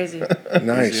done. Crazy.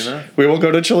 Nice. We will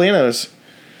go to Cholinos.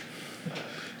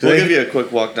 We'll give you a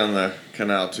quick walk down the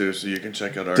canal too, so you can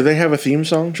check out our. Do they have a theme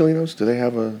song, Cholinos? Do they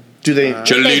have a? Do they? If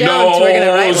they don't, we're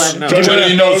gonna write one.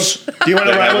 Cholinos. Do you want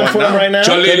to write one for them right now?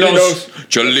 Cholinos.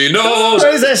 Cholinos.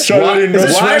 What is this? Why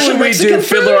would we do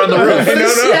Fiddler on the Roof?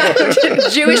 Yeah,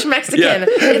 Jewish Mexican. Yeah.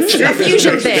 It's a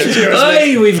fusion thing.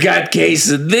 Hey, we've got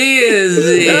quesadillas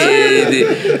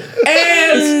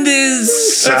and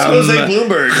That's Jose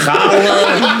Bloomberg.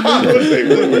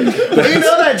 Well, you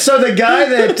know that. So the guy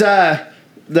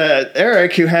that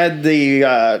Eric, who had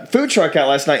the food truck out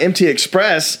last night, MT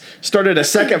Express, started a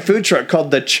second food truck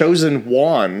called the Chosen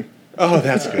One. Oh,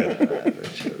 that's good.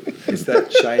 Is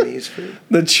that Chinese food?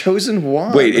 The Chosen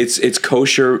One. Wait, it's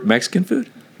kosher Mexican food?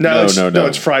 No, No.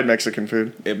 it's fried Mexican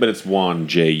food. But it's Juan,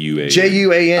 J-U-A.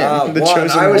 Juan. The Won.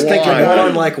 Chosen I was thinking One.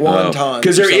 won like wonton.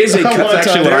 Because there is a That's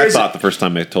actually what I there's- thought the first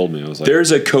time they told me. I was like,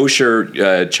 There's a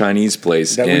kosher Chinese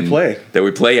place That we play. that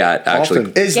we play at actually.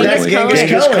 Often. Is Genghis that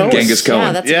Genghis Cohen. Cohen? Genghis Cohen.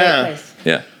 Yeah, that's a Yeah. great place.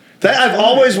 Yeah. That I've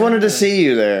always wanted to see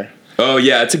you there. Oh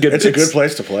yeah, it's a good. It's a good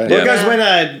place to play. Yeah. Because when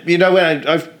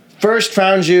I first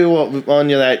found you on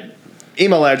that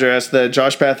email address, the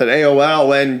JoshPath at AOL,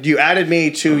 when you added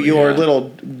me to your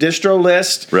little distro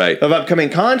list Right. of upcoming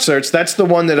concerts, that's the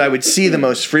one that I would see the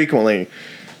most frequently.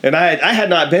 And I had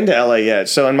not been to LA yet,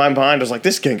 so in my mind I was like,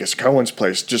 this Genghis Cohen's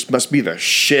place just must be the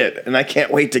shit, and I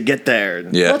can't wait to get there.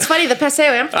 Yeah. Well, it's funny. The Paseo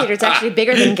Amphitheater is actually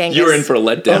bigger than Genghis. You were in for a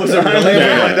letdown.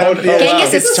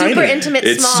 Genghis is super tiny. intimate,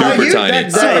 It's small. super tiny.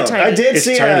 Super tiny. I did It's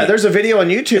see. tiny. There's a video on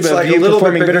YouTube It's of like a you little bit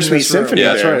performing bigger than Bittersweet this room. Symphony. Yeah,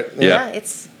 that's there. right. Yeah, Yeah.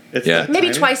 it's Yeah.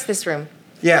 maybe twice this room.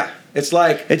 Yeah, it's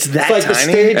like It's that like the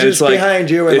tiny? stage And is behind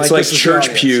you, and it's like this is the church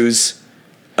audience. pews.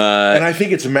 And I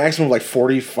think it's a maximum of like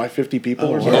 45, 50 people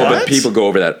or something. Oh, What? but people go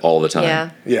over that all the time. Yeah.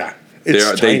 Yeah.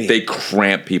 It's They tiny. they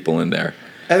cramp people in there.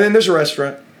 And then there's a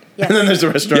restaurant. Yes. And then there's the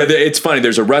Yeah, restaurant. it's funny.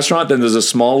 There's a restaurant, then there's a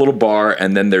small little bar,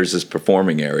 and then there's this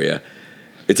performing area.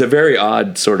 It's a very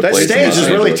odd sort of That place. in stage Los is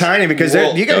really Angeles. tiny because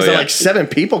you guys Oh, are yeah. like 7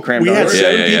 people crammed we on had it. Yeah,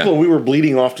 7 yeah, yeah. people. We were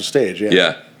bleeding off the stage. Yeah.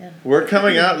 Yeah. We're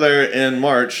coming out there in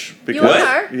March because You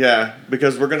are? yeah,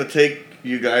 because we're gonna take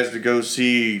you guys to go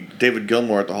see David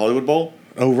Gilmour at the Hollywood Bowl.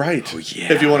 Oh, right.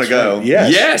 Yeah. If you want to go,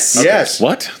 Yes. Yes. Yes.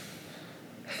 what?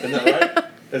 isn't that right?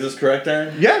 Is this correct,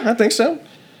 Aaron? Yeah, I think so.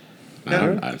 It's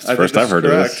I the think first this I've heard is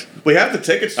of correct. this. We have the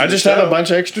tickets. To I the just have show. a bunch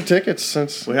of extra tickets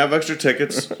since. We have extra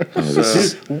tickets.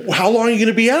 How long are you going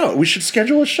to be out? We should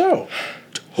schedule a show.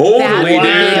 Holy That dude. would be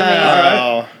amazing.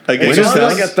 Wow. Again, It's on just-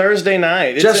 like a Thursday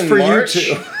night. It's Just in for March.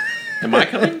 you two. Am I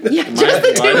coming? Yeah, just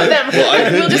the two of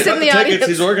them. We'll just sit in the tickets. audience.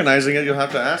 He's organizing it. You'll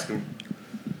have to ask him.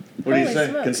 What do you Holy say?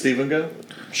 smokes. Can Steven go?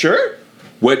 Sure.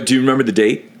 What do you remember the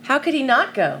date? How could he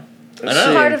not go? I It's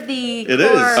part of the It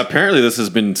core. is. Apparently, this has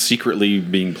been secretly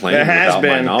being planned It has without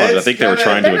my been. knowledge. I It's think they were kinda-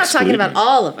 trying They're to not exclude talking about me.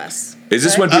 all of us. Is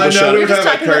this right? when people no, shut? we We're were just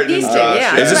talking talking about about these Kurt two. and Josh.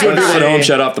 Yeah. Is this that's when what I people at thought. home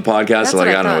shut off the podcast? That's They're like,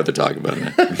 what I I don't know thought. what they're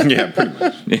talking about. Yeah, pretty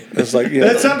much. It's like,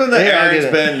 That's something that Yeah, I Aaron's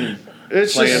get it. been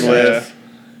It's playing just, with.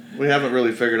 We haven't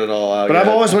really figured it all out But yet. I've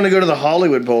always wanted to go to the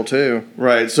Hollywood Bowl too.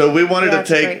 Right, so we wanted Yeah, to it's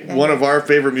a great take thing. one of our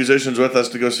favorite musicians with us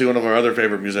to go see one of our other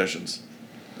favorite musicians.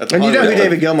 At the And you know who Hollywood Bowl.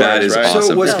 David Gilmour That is, is right? awesome.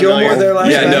 So was No. Gilmore there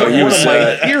last Yeah, night? no, he was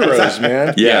like, heroes,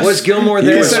 man. yes. Was Gilmore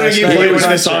there? Considering last you night? played one of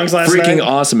his songs last freaking night.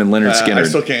 awesome, and Leonard I Skinner.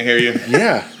 still can't hear you.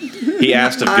 Yeah. He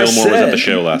asked if I Gilmore was at said- the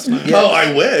show last night. Yeah. Oh,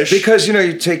 I wish. Because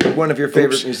you take one of your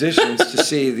favorite musicians to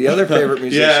see the other favorite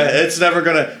musician. yeah, it's never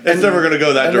gonna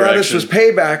go that and now direction. this was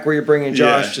payback where you're bringing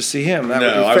Josh Yeah. to see him. That would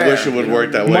no, be I fair. wish it would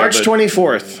work that way. March but-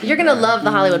 24th. You're gonna love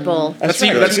the Hollywood Bowl. That's,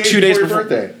 right. That's 2 days before-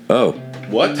 birthday. Oh,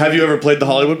 What? Have you ever played the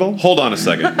Hollywood Bowl? Hold on a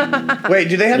second. Wait,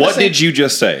 do they have What the same? did you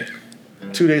just say?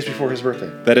 2 days before his birthday.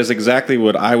 That is exactly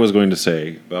what I was going to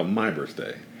say about my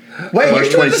birthday. Wait, March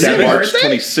you're doing the same 27th. March birthday?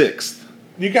 26th.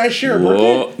 You guys share a birthday?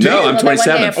 whoa. No, I'm Well, they're one day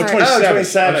 27th. apart. 27th. Oh,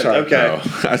 27th. I'm sorry. Okay.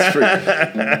 Oh, that's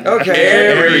pretty. Okay.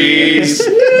 Aries.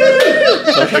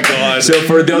 Oh my god. So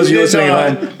for those of you You listening know.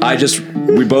 at home,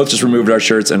 we both just removed our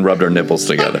shirts and rubbed our nipples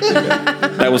together.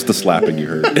 That was the slapping you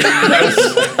heard.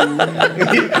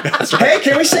 Hey,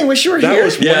 can we sing "Wish You Were That Here"?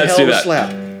 was Yeah, one let's hell do of a that.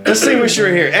 slap. Let's sing "Wish You Were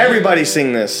Here." Everybody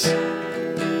sing this.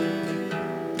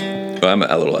 Oh, I'm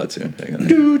a little loud soon. Hang on.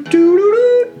 Do, do,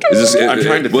 do, do. Is this? I'm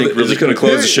trying to well, think Is really this going to quickly.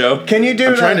 close the show? Can you do?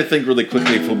 I'm trying that? to think really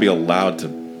quickly if we'll be allowed to.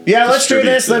 Yeah, let's do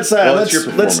distribute this. this. Let's Well, it's your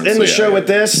let's performance, end the so show yeah. with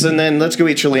this, and then let's go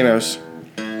eat Cholinos.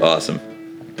 Awesome.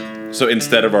 So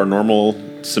instead of our normal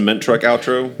cement truck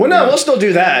outro. Well, no, we'll still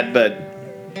do that, but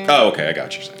Oh, okay, I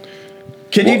got you.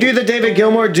 can you do the David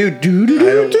Gilmour do do do I do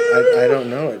don't, do? I don't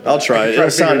know it. I'll try it. Try It'll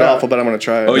to figure sound it out. awful, but I'm gonna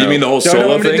try it. Oh, you mean the whole Don't know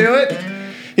solo him to thing? do it?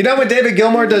 You know when David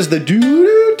Gilmour does the do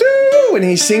do do and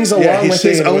he sings along Yeah, he's with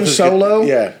his singing own with his solo?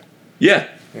 Yeah. Yeah.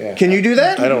 Can you do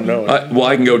that? I don't know it. Well,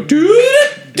 I can go do.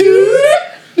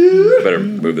 Better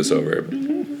move this over.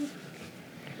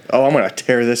 Oh, I'm gonna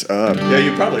tear this up. Yeah,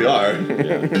 you probably are.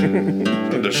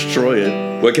 And destroy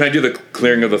it. What can I do? The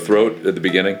clearing of the throat at the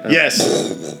beginning?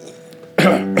 Yes.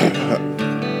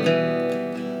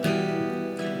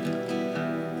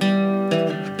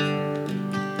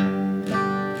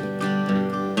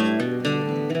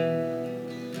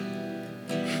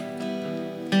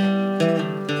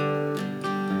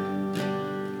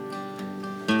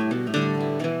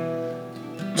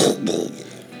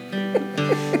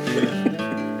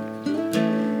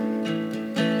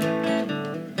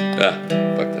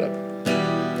 Fucked it up.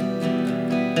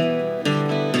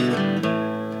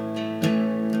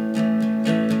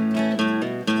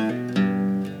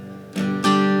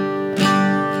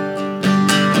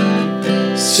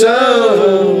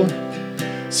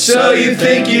 So you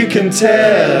think you can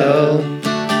tell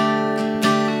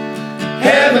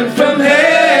heaven from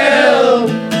hell,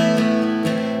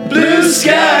 blue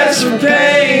skies from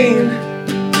pain?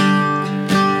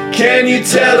 Can you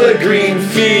tell a green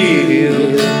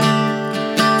field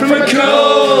from a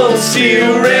cold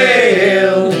steel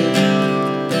rail,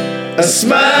 a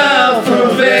smile from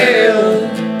a veil?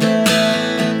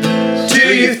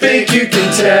 Do you think you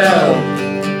can tell?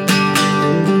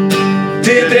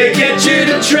 Did they get you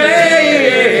to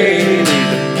trade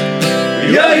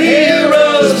your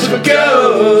heroes for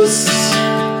ghosts,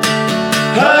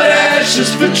 hot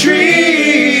ashes for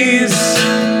trees,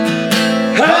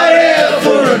 hot air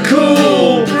for a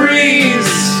cool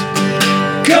breeze,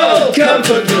 cold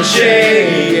comfort for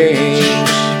change?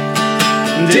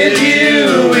 Did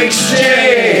you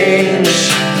exchange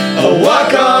a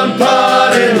walk-on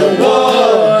part in the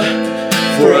war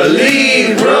for a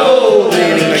lead role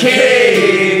in a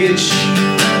cage?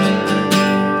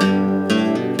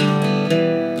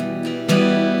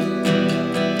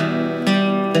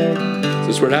 Is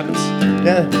this where it happens?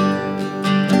 Yeah.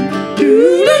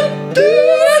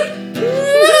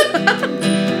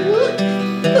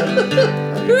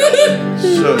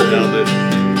 So nailed it.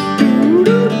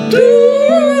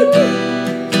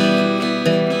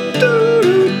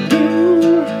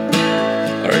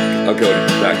 All right, I'll go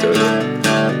back to it.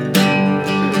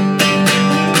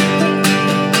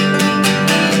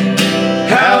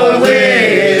 How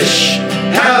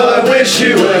I wish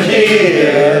you were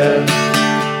here.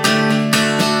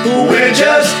 We're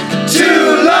just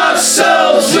two lost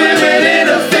souls swimming in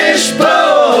a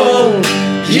fishbowl,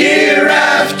 year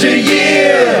after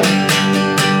year,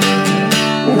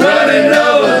 running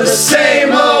over the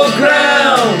same old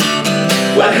ground.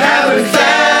 What haven't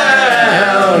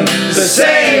found? The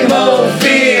same old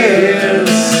fears.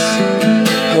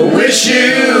 I wish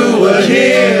you were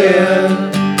here.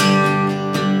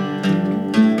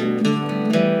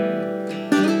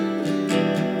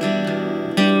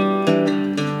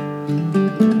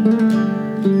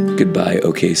 Goodbye,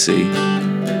 OKC.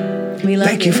 We love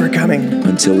Thank you for coming.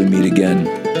 Until we meet again.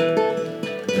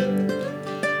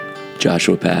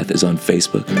 Joshua Path is on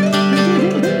Facebook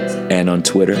and on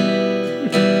Twitter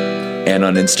and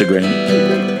on Instagram.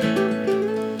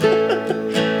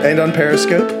 And on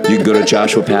Periscope. You can go to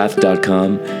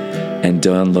joshuapath.com and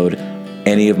download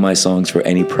any of my songs for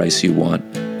any price you want,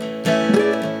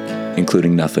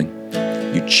 including nothing.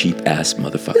 You cheap ass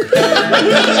motherfucker.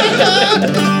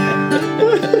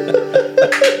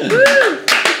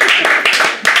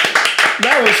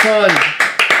 That was fun.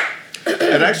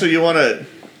 And actually, you want to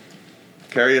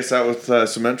carry us out with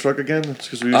Cement Truck again? That's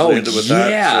because we usually end it with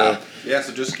that. So. Yeah,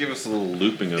 so just give us a little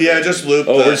looping of Yeah, it. just loop.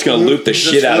 Oh, we're just gonna loop the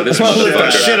shit out of this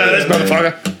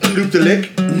motherfucker. Loop the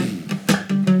lick.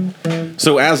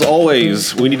 So as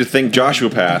always, we need to thank Joshua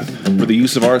Path for the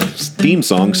use of our theme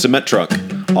song, Cement Truck,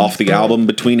 off the album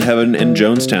Between Heaven and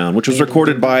Jonestown, which was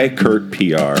recorded by Kurt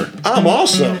PR. I'm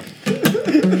awesome.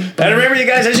 And remember, you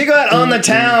guys, as you go out on the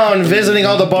town, visiting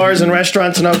all the bars and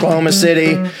restaurants in Oklahoma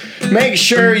City, make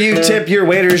sure you tip your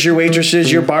waiters, your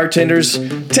waitresses, your bartenders.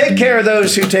 Take care of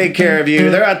those who take care of you.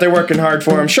 They're out there working hard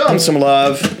for them. Show them some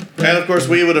love. And of course,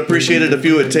 we would appreciate it if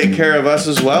you would take care of us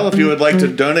as well. If you would like to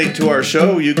donate to our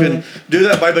show, you can do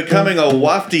that by becoming a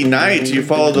Wafty Knight. You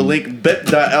follow the link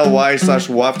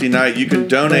bit.ly/Wafty Knight. You can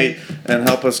donate and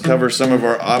help us cover some of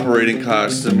our operating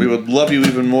costs. And we would love you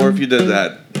even more if you did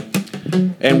that.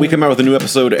 And we come out with a new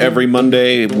episode every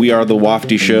Monday. We are The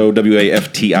Wafty Show,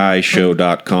 WAFTI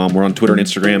show.com. We're on Twitter and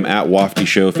Instagram at Wafty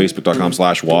Show,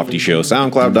 Facebook.com/Wafty Show,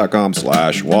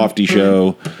 SoundCloud.com/Wafty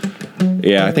Show.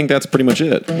 Yeah, I think that's pretty much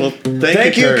it. Well,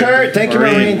 Thank you, Kurt. Thank you,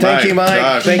 Maureen. Thank you, Mike.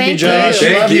 Josh. Thank you, Josh.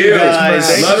 Thank Love you. you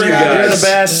guys. Love you guys. You're the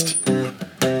best.